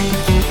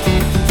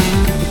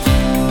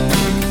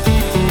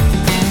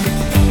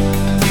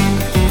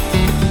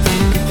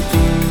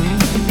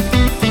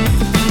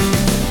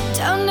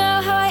 Don't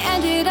know how I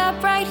ended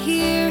up right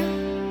here.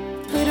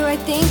 Who do I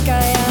think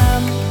I am?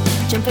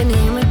 Jumping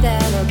in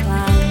without a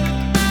plan,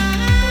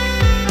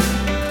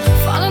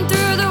 falling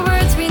through the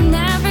words we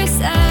never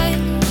said.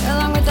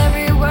 Along with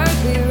every word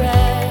we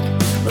read,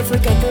 we'll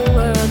forget the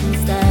world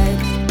instead.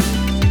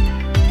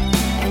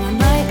 And I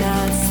might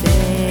not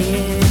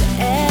say it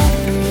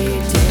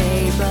every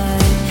day,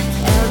 but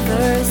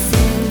ever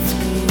since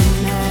we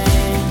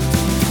met,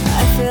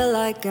 I feel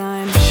like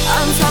I'm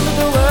on top of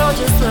the world,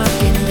 just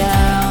looking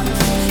down.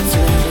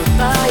 Surrounded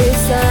by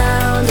your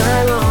sound,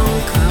 I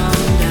won't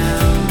come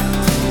down.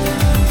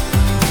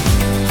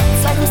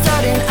 I'm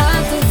starting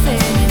at the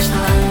finish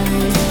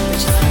line,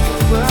 just leave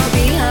the world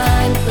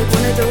behind, like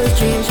one of those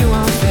dreams you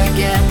won't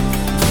forget.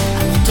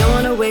 And I don't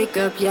wanna wake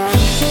up yet.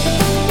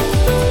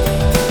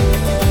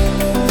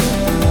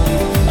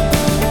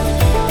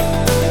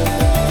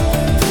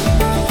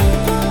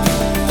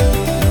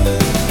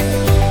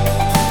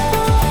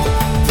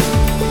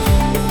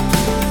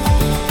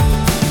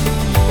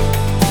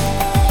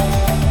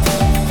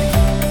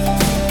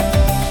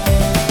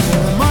 I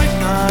might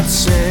not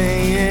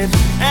say it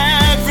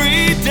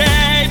every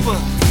day,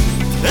 but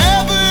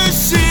ever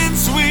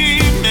since we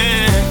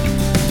met,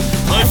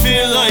 I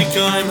feel like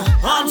I'm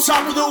on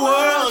top of the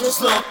world,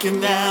 just looking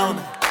down.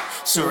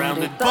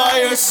 Surrounded by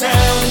your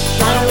sound,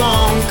 I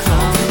won't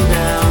come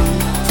down.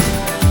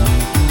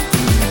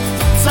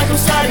 It's like I'm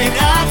starting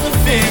at the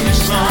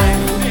finish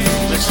line.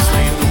 Let's just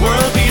leave the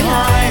world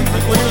behind,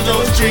 like one of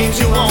those dreams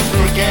you won't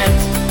forget.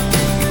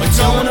 I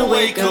don't wanna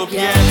wake up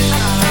yet.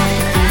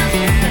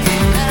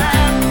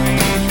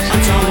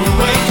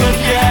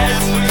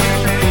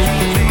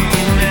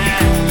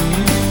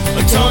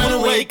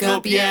 Wake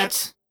up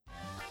yet.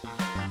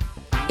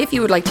 If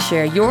you would like to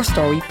share your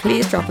story,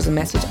 please drop us a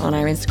message on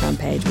our Instagram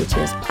page, which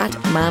is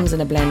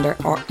 @mamsinablender,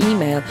 or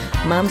email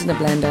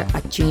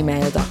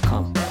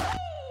mamsinablender@gmail.com.